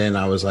whatnot. And then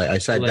I was like, I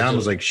sat down, I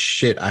was like,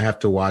 shit, I have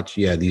to watch.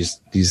 Yeah,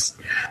 these,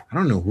 I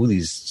don't know who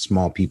these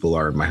small people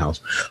are in my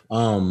house.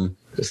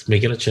 Just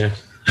making a check.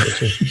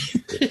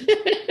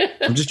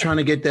 I'm just trying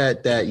to get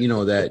that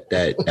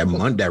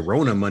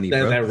Rona money,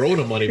 bro. That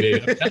Rona money,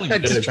 baby.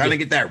 I'm just trying to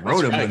get that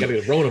Rona money. I gotta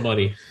get Rona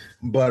money.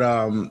 But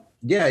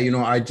yeah,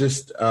 I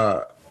just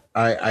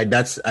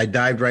I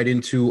dived right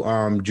into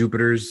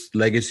Jupiter's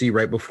Legacy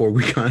right before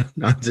we got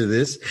onto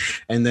this,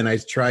 and then I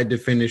tried to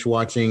finish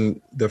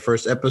watching the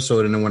first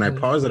episode, and then when I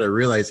paused it, I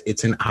realized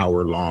it's an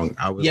hour long.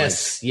 I was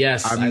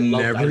yes, I'm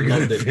never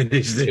gonna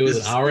finish this. It was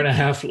an hour and a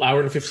half,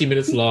 hour and 15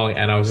 minutes long,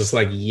 and I was just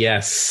like,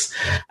 yes,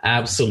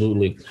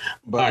 absolutely.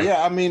 But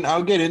yeah, I mean,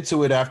 I'll get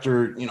into it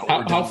after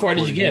How far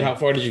did you get? How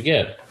far did you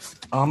get?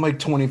 I'm like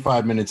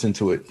 25 minutes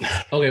into it.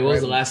 Okay, what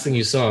was the last thing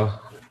you saw?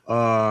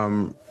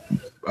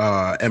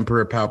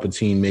 Emperor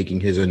Palpatine making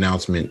his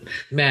announcement.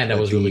 Man, that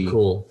was really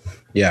cool.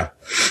 Yeah,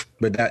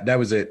 but that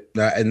was it.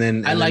 And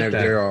then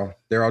that.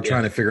 They're all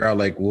trying to figure out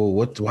like, well,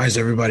 why is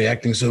everybody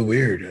acting so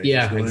weird?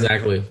 Yeah,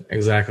 exactly.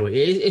 It's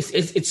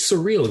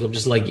surreal. I'm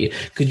just like,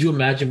 could you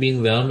imagine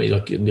being them?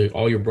 Like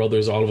all your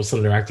brothers, all of a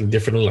sudden they're acting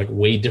differently, like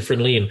way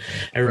differently, and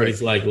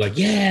everybody's like,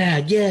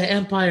 yeah,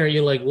 Empire.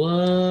 You're like,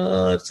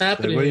 what's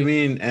happening? Like, what do you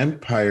mean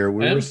Empire?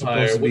 We're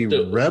supposed to be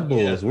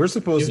rebels. Yeah. We're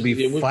supposed to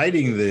be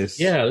fighting this.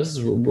 Yeah, this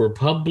is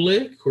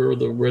Republic. We're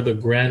the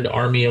Grand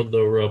Army of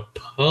the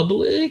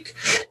Republic.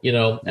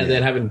 And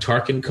then having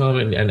Tarkin come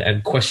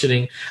and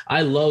questioning.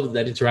 I love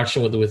that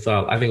interaction with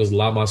I think it was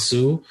Lama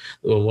Su,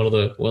 one of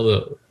the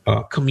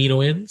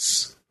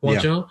Kaminoans,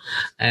 Juancho,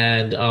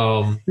 and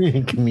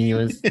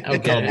Kaminoans.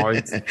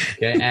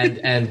 Okay,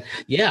 and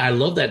yeah, I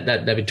love that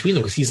between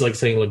them, because he's like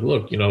saying like,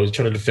 look, he's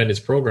trying to defend his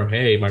program.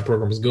 Hey, my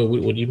program is good.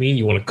 What do you mean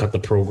you want to cut the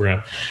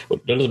program?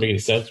 That doesn't make any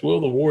sense. Well,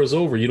 the war is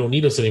over. You don't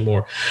need us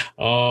anymore.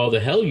 The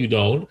hell you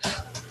don't.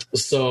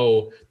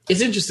 So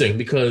it's interesting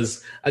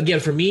because, again,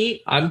 for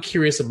me, I'm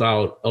curious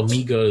about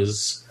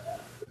Omega's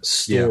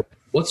story. Yeah.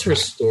 What's her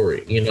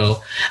story?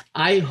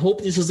 I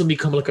hope this doesn't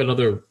become like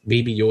another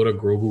Baby Yoda,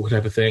 Grogu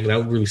type of thing. That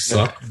would really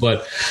suck.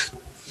 But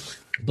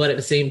at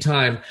the same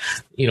time,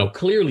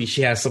 clearly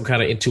she has some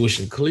kind of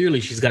intuition. Clearly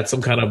she's got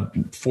some kind of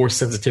force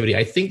sensitivity.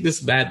 I think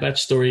this Bad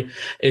Batch story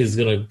is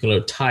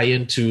gonna tie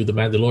into The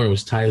Mandalorian,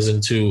 which ties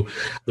into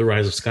The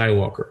Rise of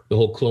Skywalker, the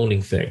whole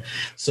cloning thing.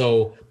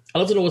 So I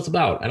love to know what's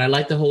about, and I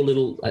like the whole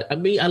little.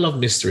 I love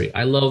mystery.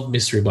 I love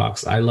mystery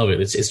box. I love it.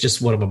 It's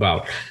just what I'm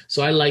about.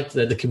 So I like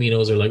that the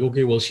Caminos are like,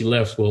 okay, well, she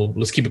left. Well,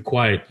 let's keep it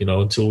quiet,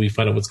 until we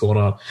find out what's going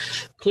on.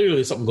 Clearly,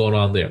 there's something going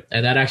on there,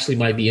 and that actually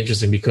might be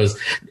interesting because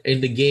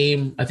in the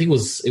game, I think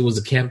it was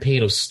a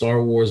campaign of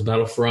Star Wars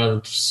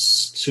Battlefront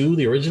 2,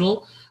 the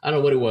original. I don't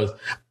know what it was.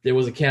 There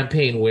was a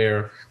campaign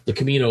where the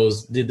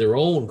Caminos did their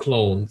own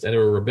clones and they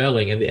were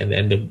rebelling, and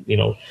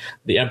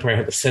the Empire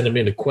had to send them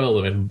in to quell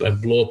them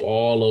and blow up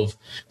all of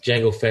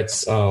Jango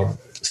Fett's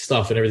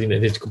stuff and everything. They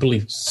did to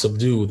completely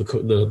subdue the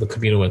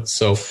Kaminoans.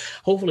 So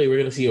hopefully we're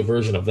going to see a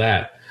version of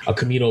that, a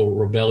Kamino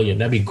rebellion.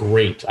 That'd be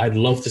great. I'd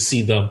love to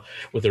see them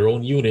with their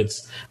own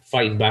units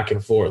fighting back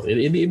and forth.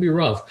 It'd be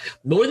rough.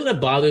 The only thing that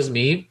bothers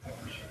me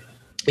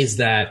is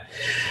that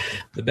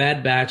the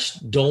Bad Batch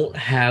don't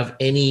have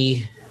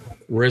any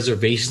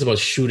reservations about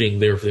shooting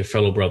their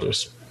fellow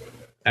brothers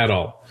at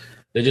all.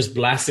 They're just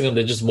blasting them.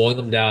 They're just mowing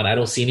them down. I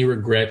don't see any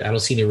regret. I don't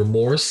see any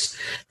remorse,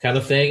 kind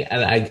of thing.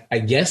 And I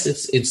guess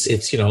it's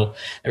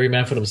every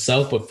man for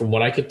himself. But from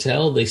what I could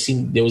tell,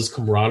 there was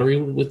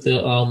camaraderie with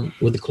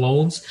the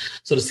clones.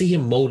 So to see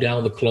him mow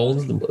down the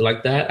clones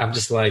like that, I'm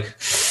just like,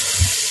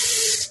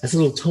 that's a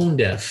little tone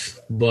deaf.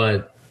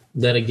 But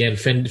then again,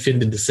 Finn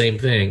did the same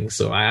thing.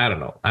 So I don't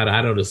know. I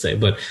don't know what to say.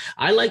 But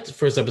I liked the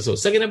first episode.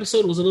 Second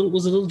episode was a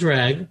little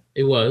drag.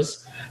 It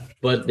was.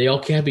 But they all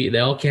can't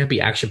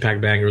be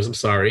action-packed bangers. I'm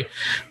sorry,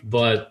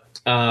 but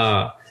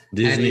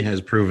Disney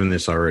has proven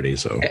this already.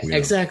 So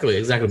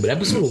exactly. But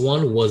episode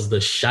 1 was the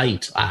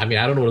shite. I mean,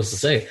 I don't know what else to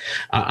say.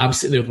 I'm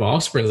sitting there with my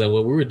offspring. Like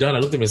when we were done, I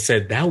looked at him and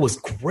said, "That was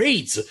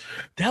great.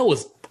 That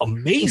was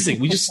amazing."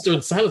 We just stood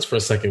in silence for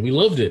a second. We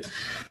loved it.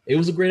 It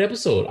was a great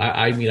episode.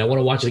 I mean, I want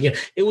to watch it again.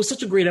 It was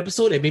such a great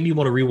episode. It made me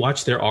want to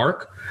rewatch their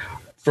arc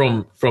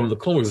from the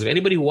Clone Wars. If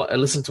anybody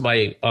listened to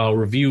my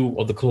review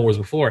of the Clone Wars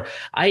before,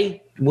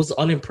 I was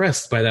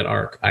unimpressed by that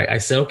arc. I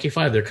said, okay,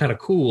 fine, they're kind of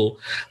cool.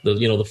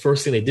 The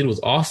first thing they did was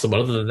awesome,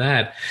 but other than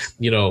that,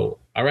 all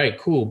right,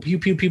 cool. Pew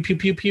pew pew pew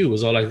pew pew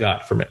was all I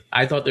got from it.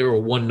 I thought they were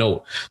one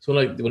note. So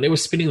like when they were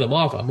spinning them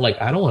off, I'm like,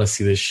 I don't want to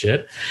see this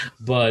shit.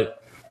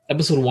 But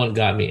episode 1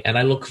 got me, and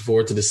I look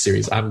forward to this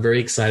series. I'm very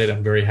excited.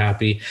 I'm very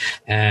happy,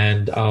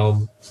 and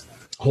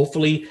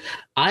hopefully,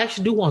 I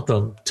actually do want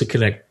them to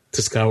connect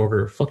to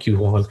Skywalker. Fuck you,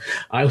 Juan.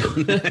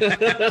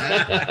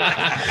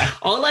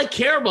 All I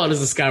care about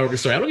is the Skywalker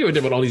story. I don't give a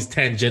damn about all these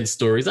tangent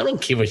stories. I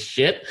don't give a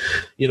shit.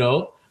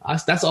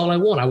 That's all I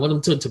want. I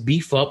want them to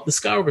beef up the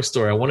Skywalker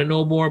story. I want to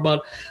know more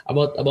about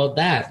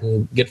that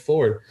and get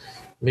forward.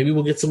 Maybe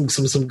we'll get some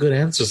good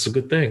answers, some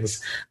good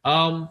things.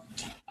 I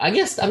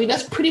mean,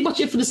 that's pretty much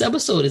it for this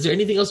episode. Is there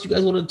anything else you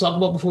guys want to talk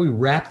about before we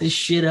wrap this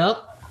shit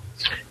up?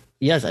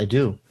 Yes, I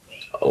do.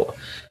 Oh,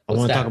 I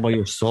want to talk about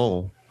your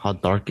soul. How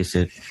dark is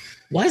it?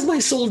 Why is my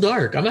soul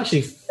dark? I'm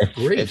actually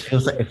great. It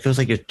feels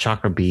like your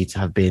chakra beads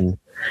have been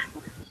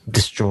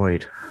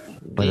destroyed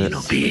by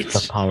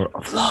the power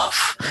of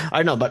love.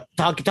 I know, but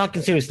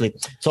talking seriously.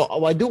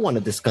 So I do want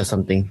to discuss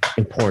something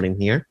important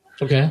here.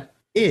 Okay.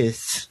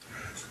 Is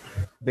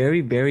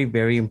very, very,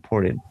 very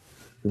important.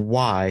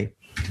 Why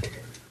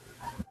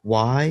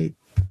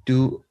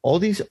do all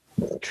these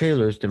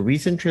trailers, the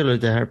recent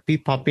trailers that are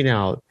popping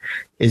out,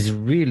 is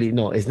really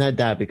it's not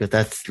that, because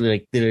that's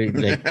like literally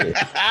like but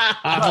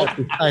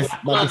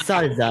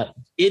besides that,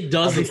 it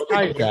does.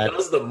 Besides that, it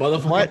does the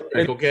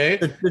motherfucker. Okay,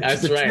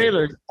 that's the right.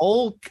 Trailers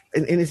all,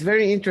 and it's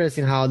very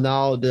interesting how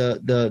now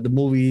the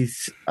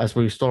movies, as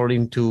we're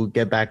starting to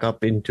get back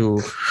up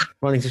into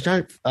running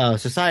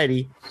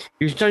society,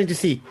 you're starting to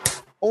see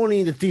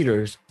only in the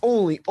theaters,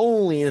 only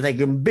like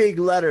in big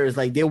letters,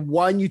 like they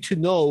want you to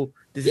know.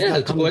 This is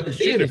not coming to the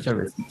theater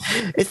service.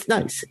 It's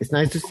nice. It's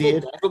nice to see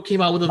it. Marvel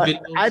came out with a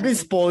video. I've been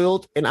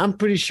spoiled, and I'm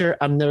pretty sure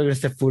I'm never going to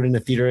step foot in the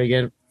theater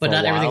again. But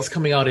not everything's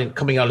coming out in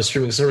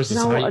streaming services.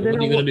 No, what are you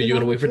going to do? You're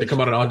going to wait for it to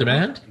come out on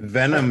demand?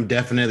 Venom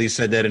definitely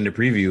said that in the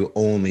preview,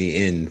 only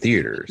in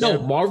theaters.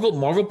 No, Marvel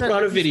put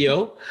out a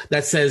video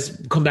that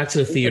says come back to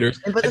the theaters.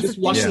 I just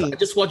watched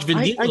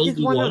Vin Diesel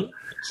do one.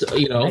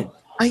 So,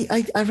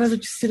 I'd rather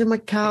just sit on my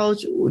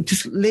couch,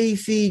 just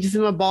lazy, just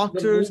in my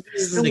boxers,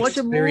 and watch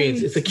a movie.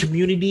 It's a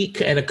community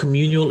and a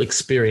communal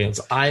experience.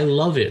 I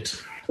love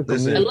it.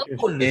 Listen, I love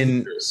going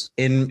to theaters.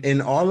 In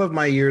all of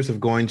my years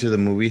of going to the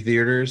movie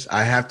theaters,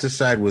 I have to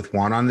side with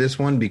Juan on this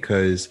one,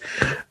 because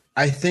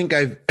I think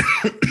I've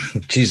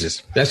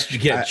Jesus. That's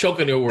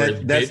choke on your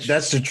words.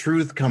 That's the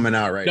truth coming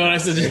out right now. No,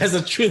 that's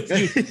the truth.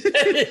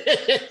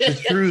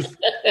 The truth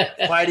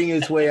fighting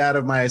its way out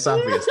of my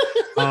esophagus.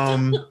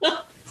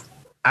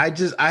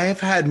 I have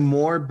had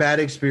more bad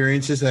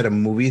experiences at a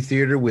movie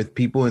theater with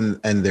people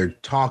and they're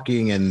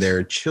talking and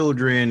their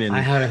children, and I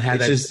haven't had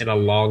that in a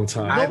long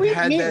time. I've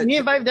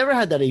never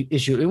had that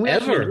issue. And we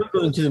ever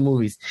going to the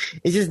movies.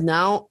 It's just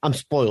now I'm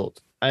spoiled.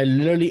 I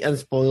literally am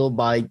spoiled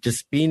by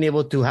just being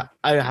able to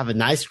I have a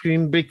nice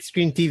big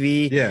screen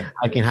TV. Yeah,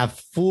 I can have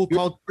full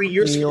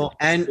meal,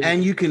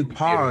 and you can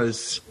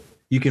pause.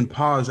 You can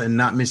pause and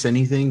not miss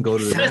anything. Go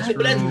to the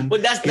restroom,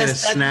 get a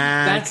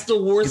snack. That's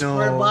the worst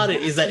part about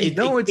it. Is that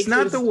it's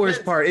not the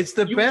worst part. It's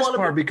the best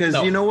part, because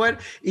you know what?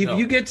 If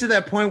you get to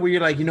that point where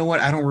you're like, you know what?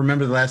 I don't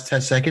remember the last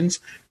 10 seconds.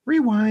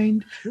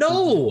 Rewind.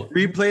 No.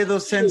 Replay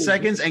those 10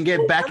 seconds and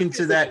get back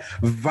into that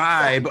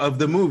vibe of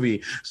the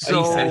movie.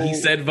 So he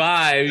said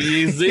vibe.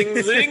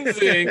 Zing, zing,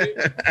 zing.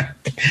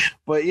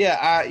 But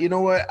yeah, you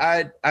know what?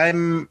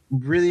 I'm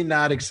really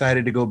not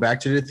excited to go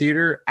back to the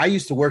theater. I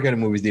used to work at a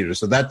movie theater,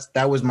 so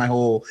that was my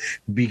whole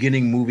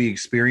beginning movie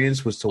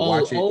experience, was to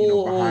watch it.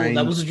 Behind.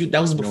 That was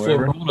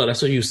before Rona.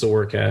 That's what you used to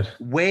work at.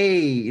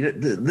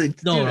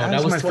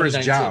 That was my first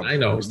job. I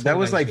know. That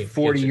was like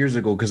 40 years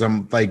ago, because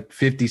I'm like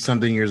 50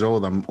 something years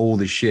old. I'm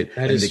old as shit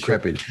and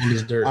decrepit.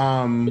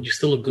 But you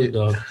still look good,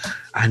 dog.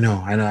 I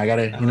know. I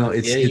gotta.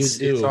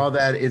 It's all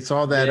that. It's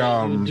all that.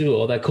 You do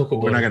all that cocoa.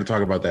 We're not gonna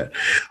talk about that.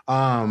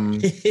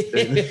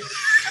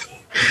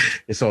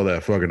 It's all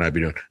that fucking I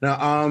be doing.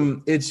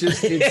 Now, it's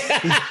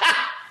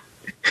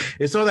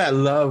it's all that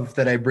love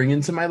that I bring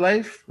into my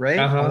life, right?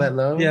 All that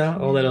love. Yeah,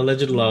 all that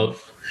alleged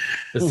love.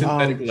 The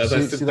synthetic love.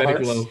 That's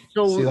synthetic love.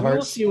 So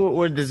we'll see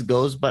where this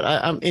goes, but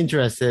I'm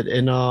interested,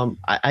 and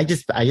I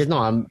just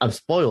know I'm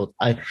spoiled.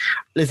 I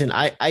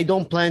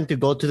don't plan to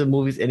go to the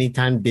movies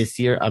anytime this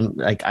year.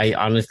 I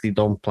honestly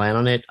don't plan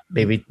on it.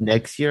 Maybe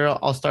next year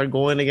I'll start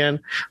going again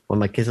when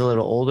my kid's a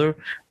little older.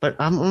 But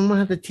I'm gonna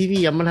have the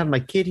TV. I'm gonna have my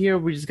kid here.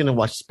 We're just gonna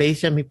watch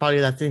Space Jam. He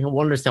won't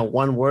understand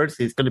one word,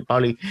 so he's gonna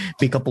probably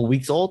be a couple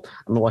weeks old.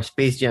 I'm gonna watch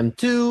Space Jam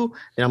 2.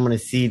 Then I'm gonna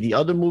see the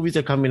other movies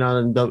that are coming out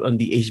on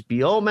the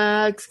HBO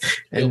Max.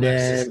 And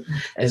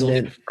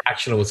then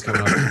fraction of what's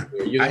coming out.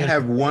 I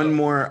have one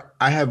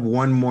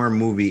more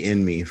movie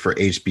in me for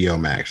HBO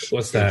Max.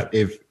 What's that?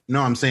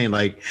 I'm saying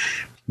like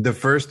the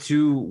first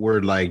two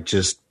were like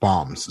just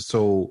bombs.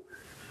 So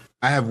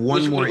I have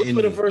one more in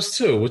me. The first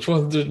two. Which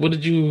one? What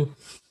did you?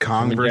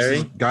 Kong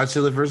versus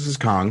Godzilla versus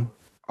Kong.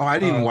 Oh, I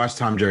didn't even watch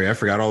Tom Jerry. I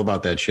forgot all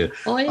about that shit.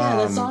 Oh yeah,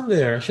 that's on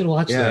there. I should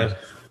watch that.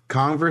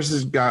 Kong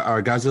versus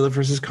Godzilla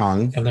versus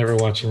Kong. I'm never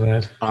watching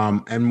that.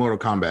 And Mortal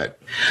Kombat.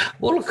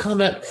 Mortal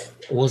Kombat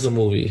was a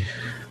movie.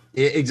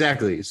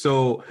 Exactly.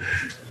 So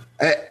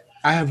I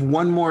have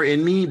one more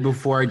in me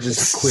before I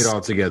just quit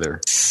altogether.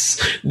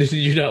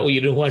 You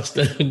didn't watch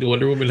the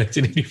Wonder Woman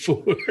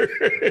 1984?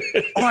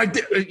 Oh, I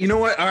did. You know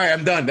what? All right,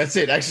 I'm done. That's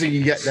it. Actually,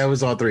 that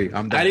was all three.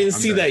 I'm done. I didn't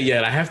see that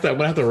yet. I'm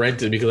gonna have to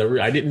rent it because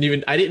I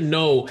didn't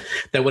know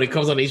that when it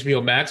comes on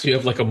HBO Max, you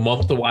have like a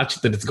month to watch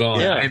it, then it's gone.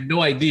 Yeah. I have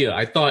no idea.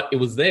 I thought it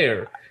was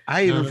there.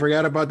 I even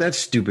forgot about that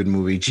stupid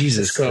movie.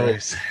 Jesus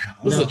Christ.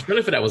 Listen, the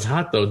trailer for that was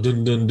hot though.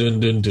 Dun, dun, dun,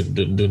 dun, dun,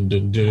 dun, dun,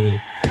 dun,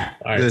 dun.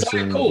 All right,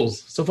 cool.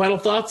 So final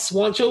thoughts,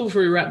 Juancho,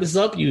 before we wrap this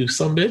up, you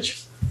some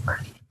bitch.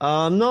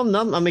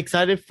 No, I'm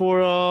excited for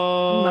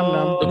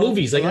the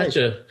movies. I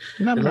gotcha.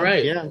 All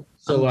right. Yeah.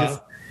 So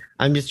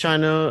I'm just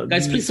trying to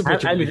guys, please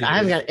support I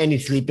haven't got any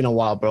sleep in a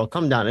while, bro.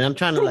 Come down. And I'm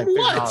trying to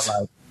figure out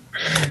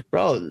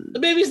bro, the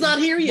baby's not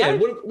here yet.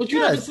 What you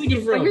not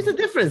sleeping from? Here's the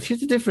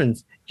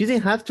difference. You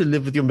didn't have to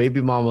live with your baby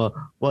mama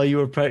while you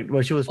were pregnant.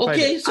 While she was pregnant.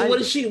 Okay, so what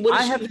is she?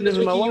 I have to live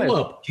with my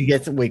wife. She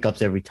wake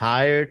up every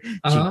tired. She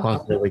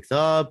constantly wakes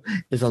up.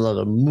 There's a lot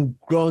of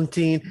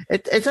grunting.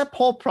 It's a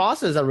whole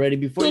process already.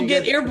 Before you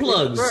get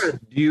earplugs.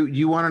 Do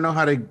you want to know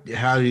how to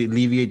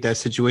alleviate that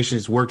situation?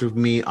 It's worked with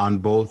me on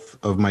both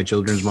of my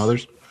children's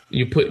mothers.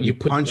 You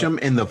punch them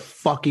in the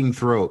fucking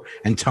throat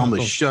and tell them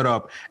to shut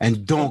up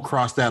and don't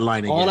cross that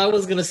line again. All I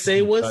was gonna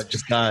say was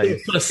just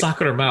put a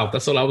sock in her mouth.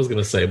 That's all I was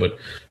gonna say. But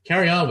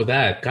carry on with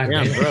that. God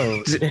damn,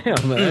 bro.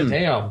 Damn, man.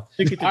 Damn. All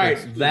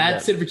right,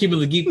 that's it for Keeping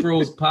the Geek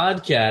Bros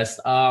podcast.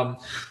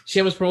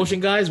 Shameless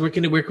promotion, guys. Where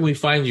can we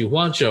find you,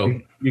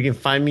 Juancho? You can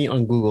find me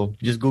on Google.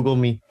 Just Google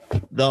me,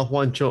 the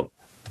Juancho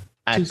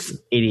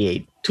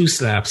X88. 2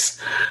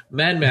 snaps,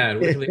 man.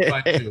 Where can they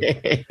find you?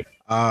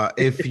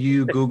 If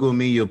you Google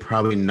me, you'll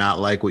probably not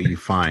like what you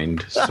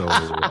find. So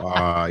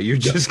you're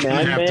just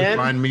gonna have to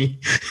find me.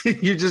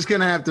 You're just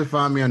gonna have to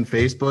find me on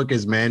Facebook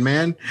as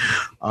Man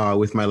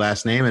with my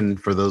last name. And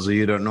for those of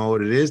you who don't know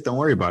what it is, don't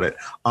worry about it.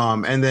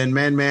 And then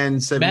Man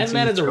 17.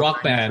 Man is a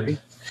rock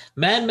band.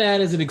 Man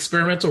is an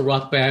experimental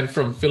rock band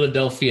from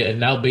Philadelphia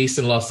and now based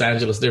in Los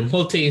Angeles. Their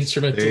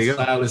multi-instrumental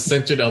style is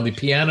centered on the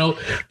piano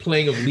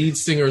playing of lead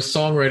singer,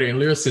 songwriter,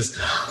 and lyricist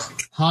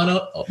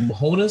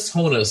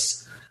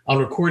Honus. On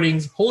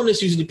recordings,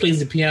 Honus usually plays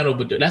the piano,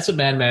 but that's what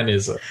Man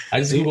is. I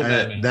just Google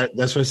Man.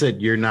 That's what I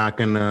said. You're not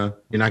gonna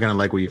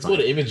like what you find. That's what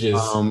the image is.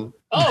 Oh,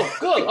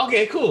 good.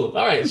 Okay, cool.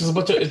 All right, it's just a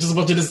bunch of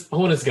this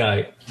Honus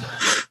guy.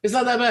 It's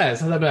not that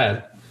bad.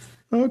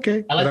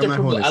 Okay, I like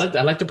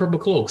the purple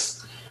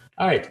cloaks.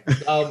 All right.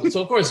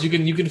 So of course you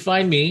can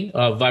find me,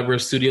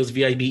 Viberev Studios,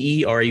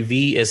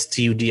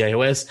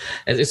 VIBEREVSTUDIOS,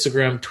 as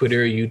Instagram,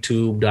 Twitter,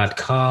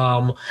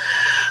 YouTube.com,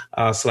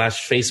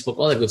 /Facebook,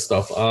 all that good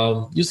stuff.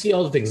 You see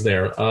all the things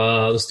there.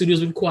 The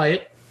studio's been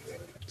quiet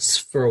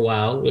for a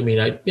while. I mean,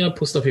 I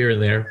put stuff here and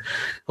there.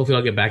 Hopefully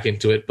I'll get back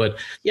into it. But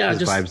yeah,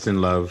 just Vibes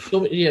in love.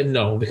 Yeah,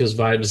 no, because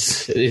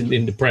Vibes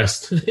in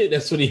depressed.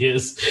 That's what he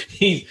is.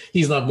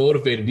 He's not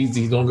motivated. He's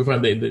not going to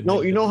find the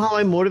No, you know how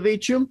I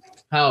motivate you?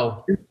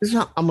 How? This is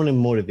how I'm going to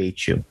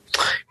motivate you.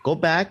 Go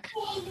back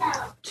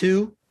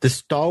to the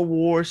Star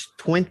Wars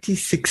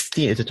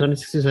 2016. It's a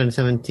 2016,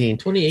 2017.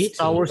 2018.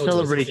 Star Wars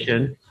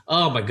Celebration.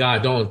 Oh my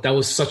God! Don't. That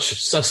was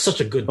such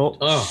a good.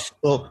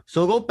 So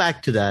go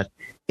back to that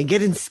and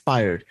get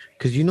inspired,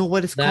 because you know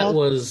what it's called? That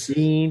was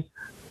being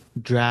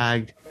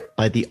dragged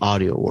by the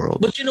audio world.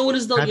 But you know what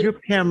is though? Have your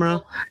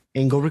camera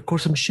and go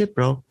record some shit,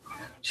 bro.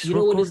 You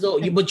know what is though?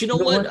 But you know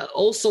what?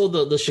 Also,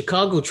 the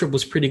Chicago trip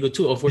was pretty good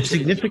too. Your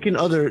significant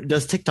other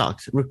does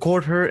TikToks.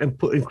 Record her and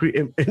produce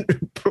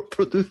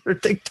her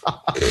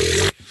TikTok.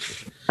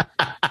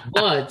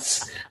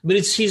 but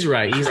he's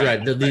right. He's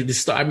right. The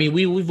Star. I mean,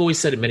 we've always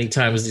said it many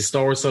times. The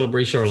Star Wars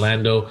Celebration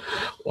Orlando,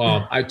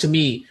 to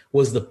me,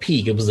 was the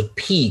peak. It was the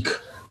peak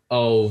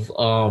of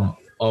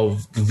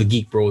of the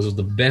Geek Bros. It was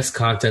the best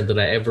content that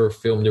I ever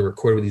filmed and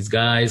recorded with these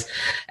guys.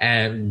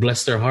 And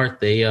bless their heart,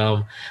 they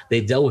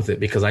dealt with it,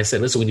 because I said,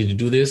 listen, we need to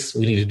do this.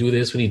 We need to do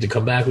this. We need to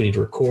come back. We need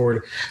to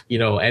record,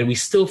 and we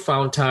still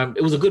found time.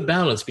 It was a good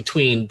balance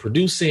between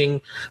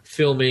producing,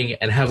 filming,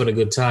 and having a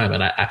good time.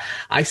 And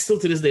I still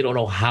to this day don't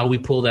know how we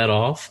pulled that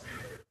off.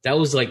 That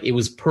was it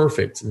was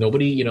perfect.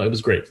 Nobody, it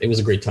was great. It was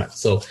a great time.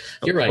 So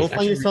you're right. Go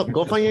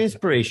find your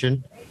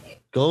inspiration.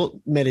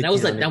 Go meditate.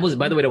 That was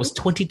by the way, that was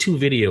 22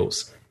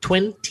 videos.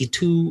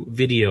 22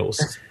 videos.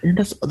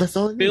 That's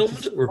all.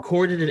 Filmed,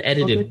 recorded, and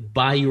edited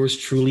by yours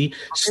truly,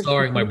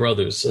 starring my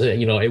brothers. It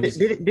was.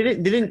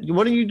 Didn't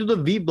why don't you do the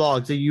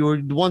vlogs that you were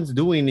the ones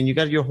doing, and you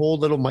got your whole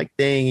little mic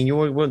thing, and you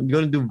were going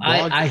to do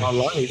vlogs? I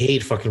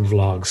hate fucking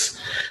vlogs.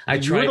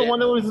 You were the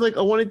one that was like,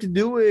 I wanted to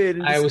do it.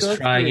 I was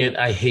trying it.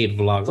 I hate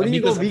vlogs. Why didn't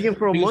you go vegan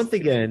for a month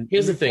again?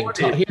 Here's the thing.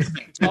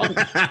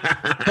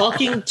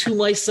 Talking to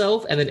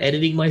myself and then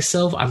editing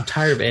myself. I'm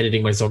tired of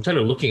editing myself. I'm tired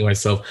of looking at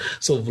myself.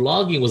 So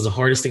vlogging was the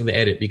hardest thing to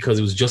edit, because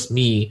it was just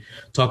me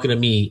talking to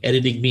me,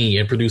 editing me,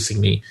 and producing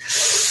me.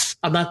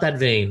 I'm not that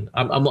vain.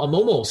 I'm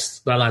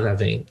almost, but I'm not that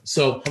vain.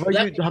 So how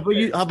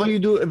about you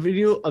do a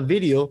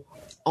video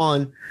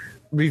on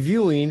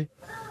reviewing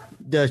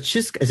the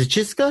Chiska? Is it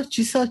Chiska?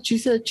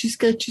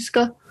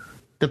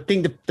 The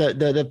thing, the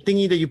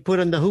thingy that you put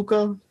on the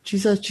hookah?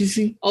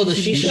 Chisi? Oh, the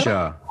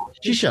shisha.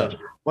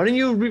 Why don't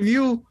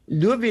you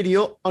do a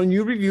video on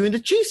you reviewing the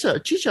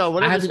chicha? I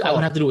would have to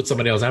do it with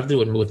somebody else. I have to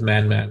do it with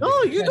Man.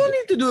 No, you don't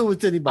need to do it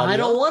with anybody. I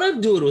don't want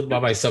to do it by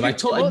myself. I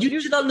told you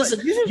should not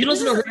listen. You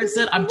listen to her. I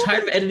said I'm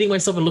tired of editing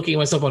myself and looking at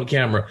myself on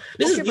camera.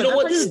 This is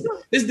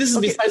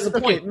besides the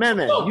point. Man.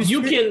 No,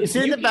 you can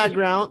sit in the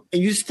background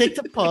and you stick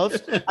to puffs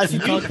as you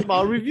talk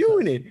about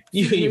reviewing it.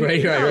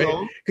 Right.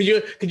 Could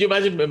you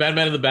imagine Man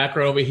in the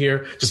background over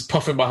here just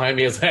puffing behind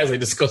me as I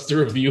discuss the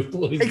review?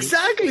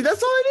 Exactly.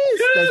 That's all it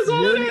is.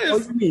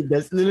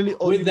 That's literally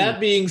all. With that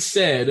being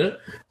said,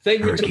 thank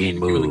you for tuning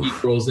in to the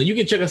Geek Bros. Now you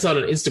can check us out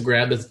on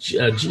Instagram. That's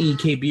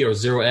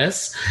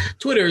GEKB0S.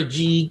 Twitter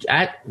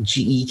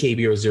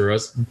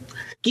 @GEKB0S.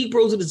 Geek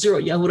Bros with a 0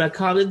 at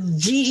yahoo.com.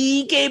 It's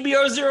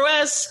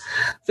GEKBR0S.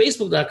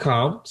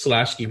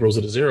 Facebook.com/Geek Bros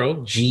with a 0.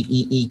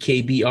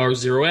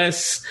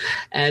 GEEKBR0S.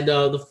 And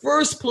the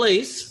first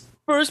place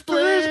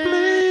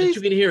that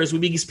you can hear is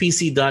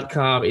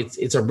WeBeGeeksPC.com.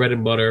 It's our bread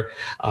and butter.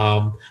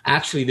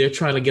 Actually, they're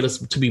trying to get us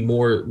to be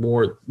more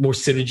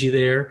synergy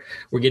there.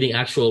 We're getting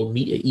actual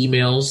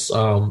emails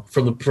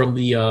from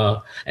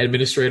the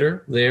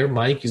administrator there,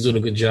 Mike. He's doing a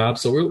good job.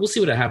 So we'll see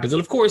what happens.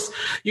 And of course,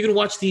 you can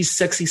watch these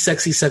sexy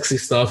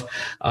stuff.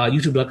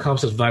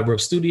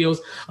 YouTube.com/VibeRub Studios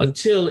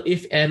until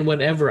if and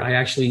whenever I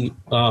actually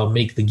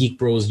make the Geek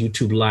Bros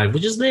YouTube live,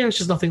 which is there. It's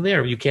just nothing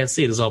there. You can't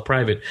see it. It's all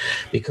private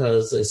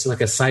because it's like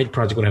a side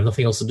project when I have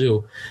nothing else to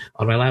do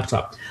on my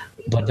laptop.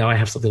 But now I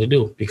have something to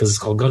do because it's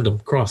called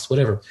Gundam Cross,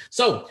 whatever.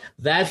 So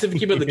that's if you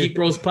keep it the Geek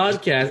Bros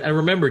podcast. And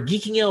remember,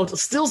 geeking out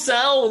still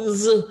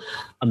sounds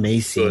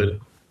amazing. Good.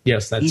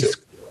 Yes, that's it.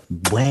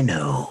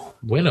 Bueno.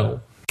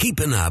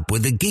 Keeping up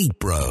with the Geek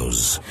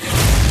Bros.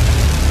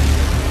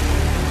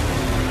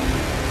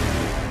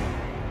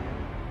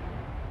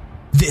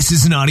 This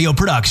is an audio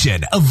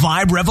production of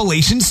Vibe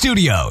Revelation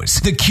Studios,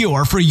 the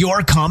cure for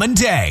your common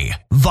day.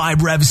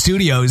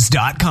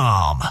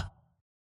 VibeRevStudios.com.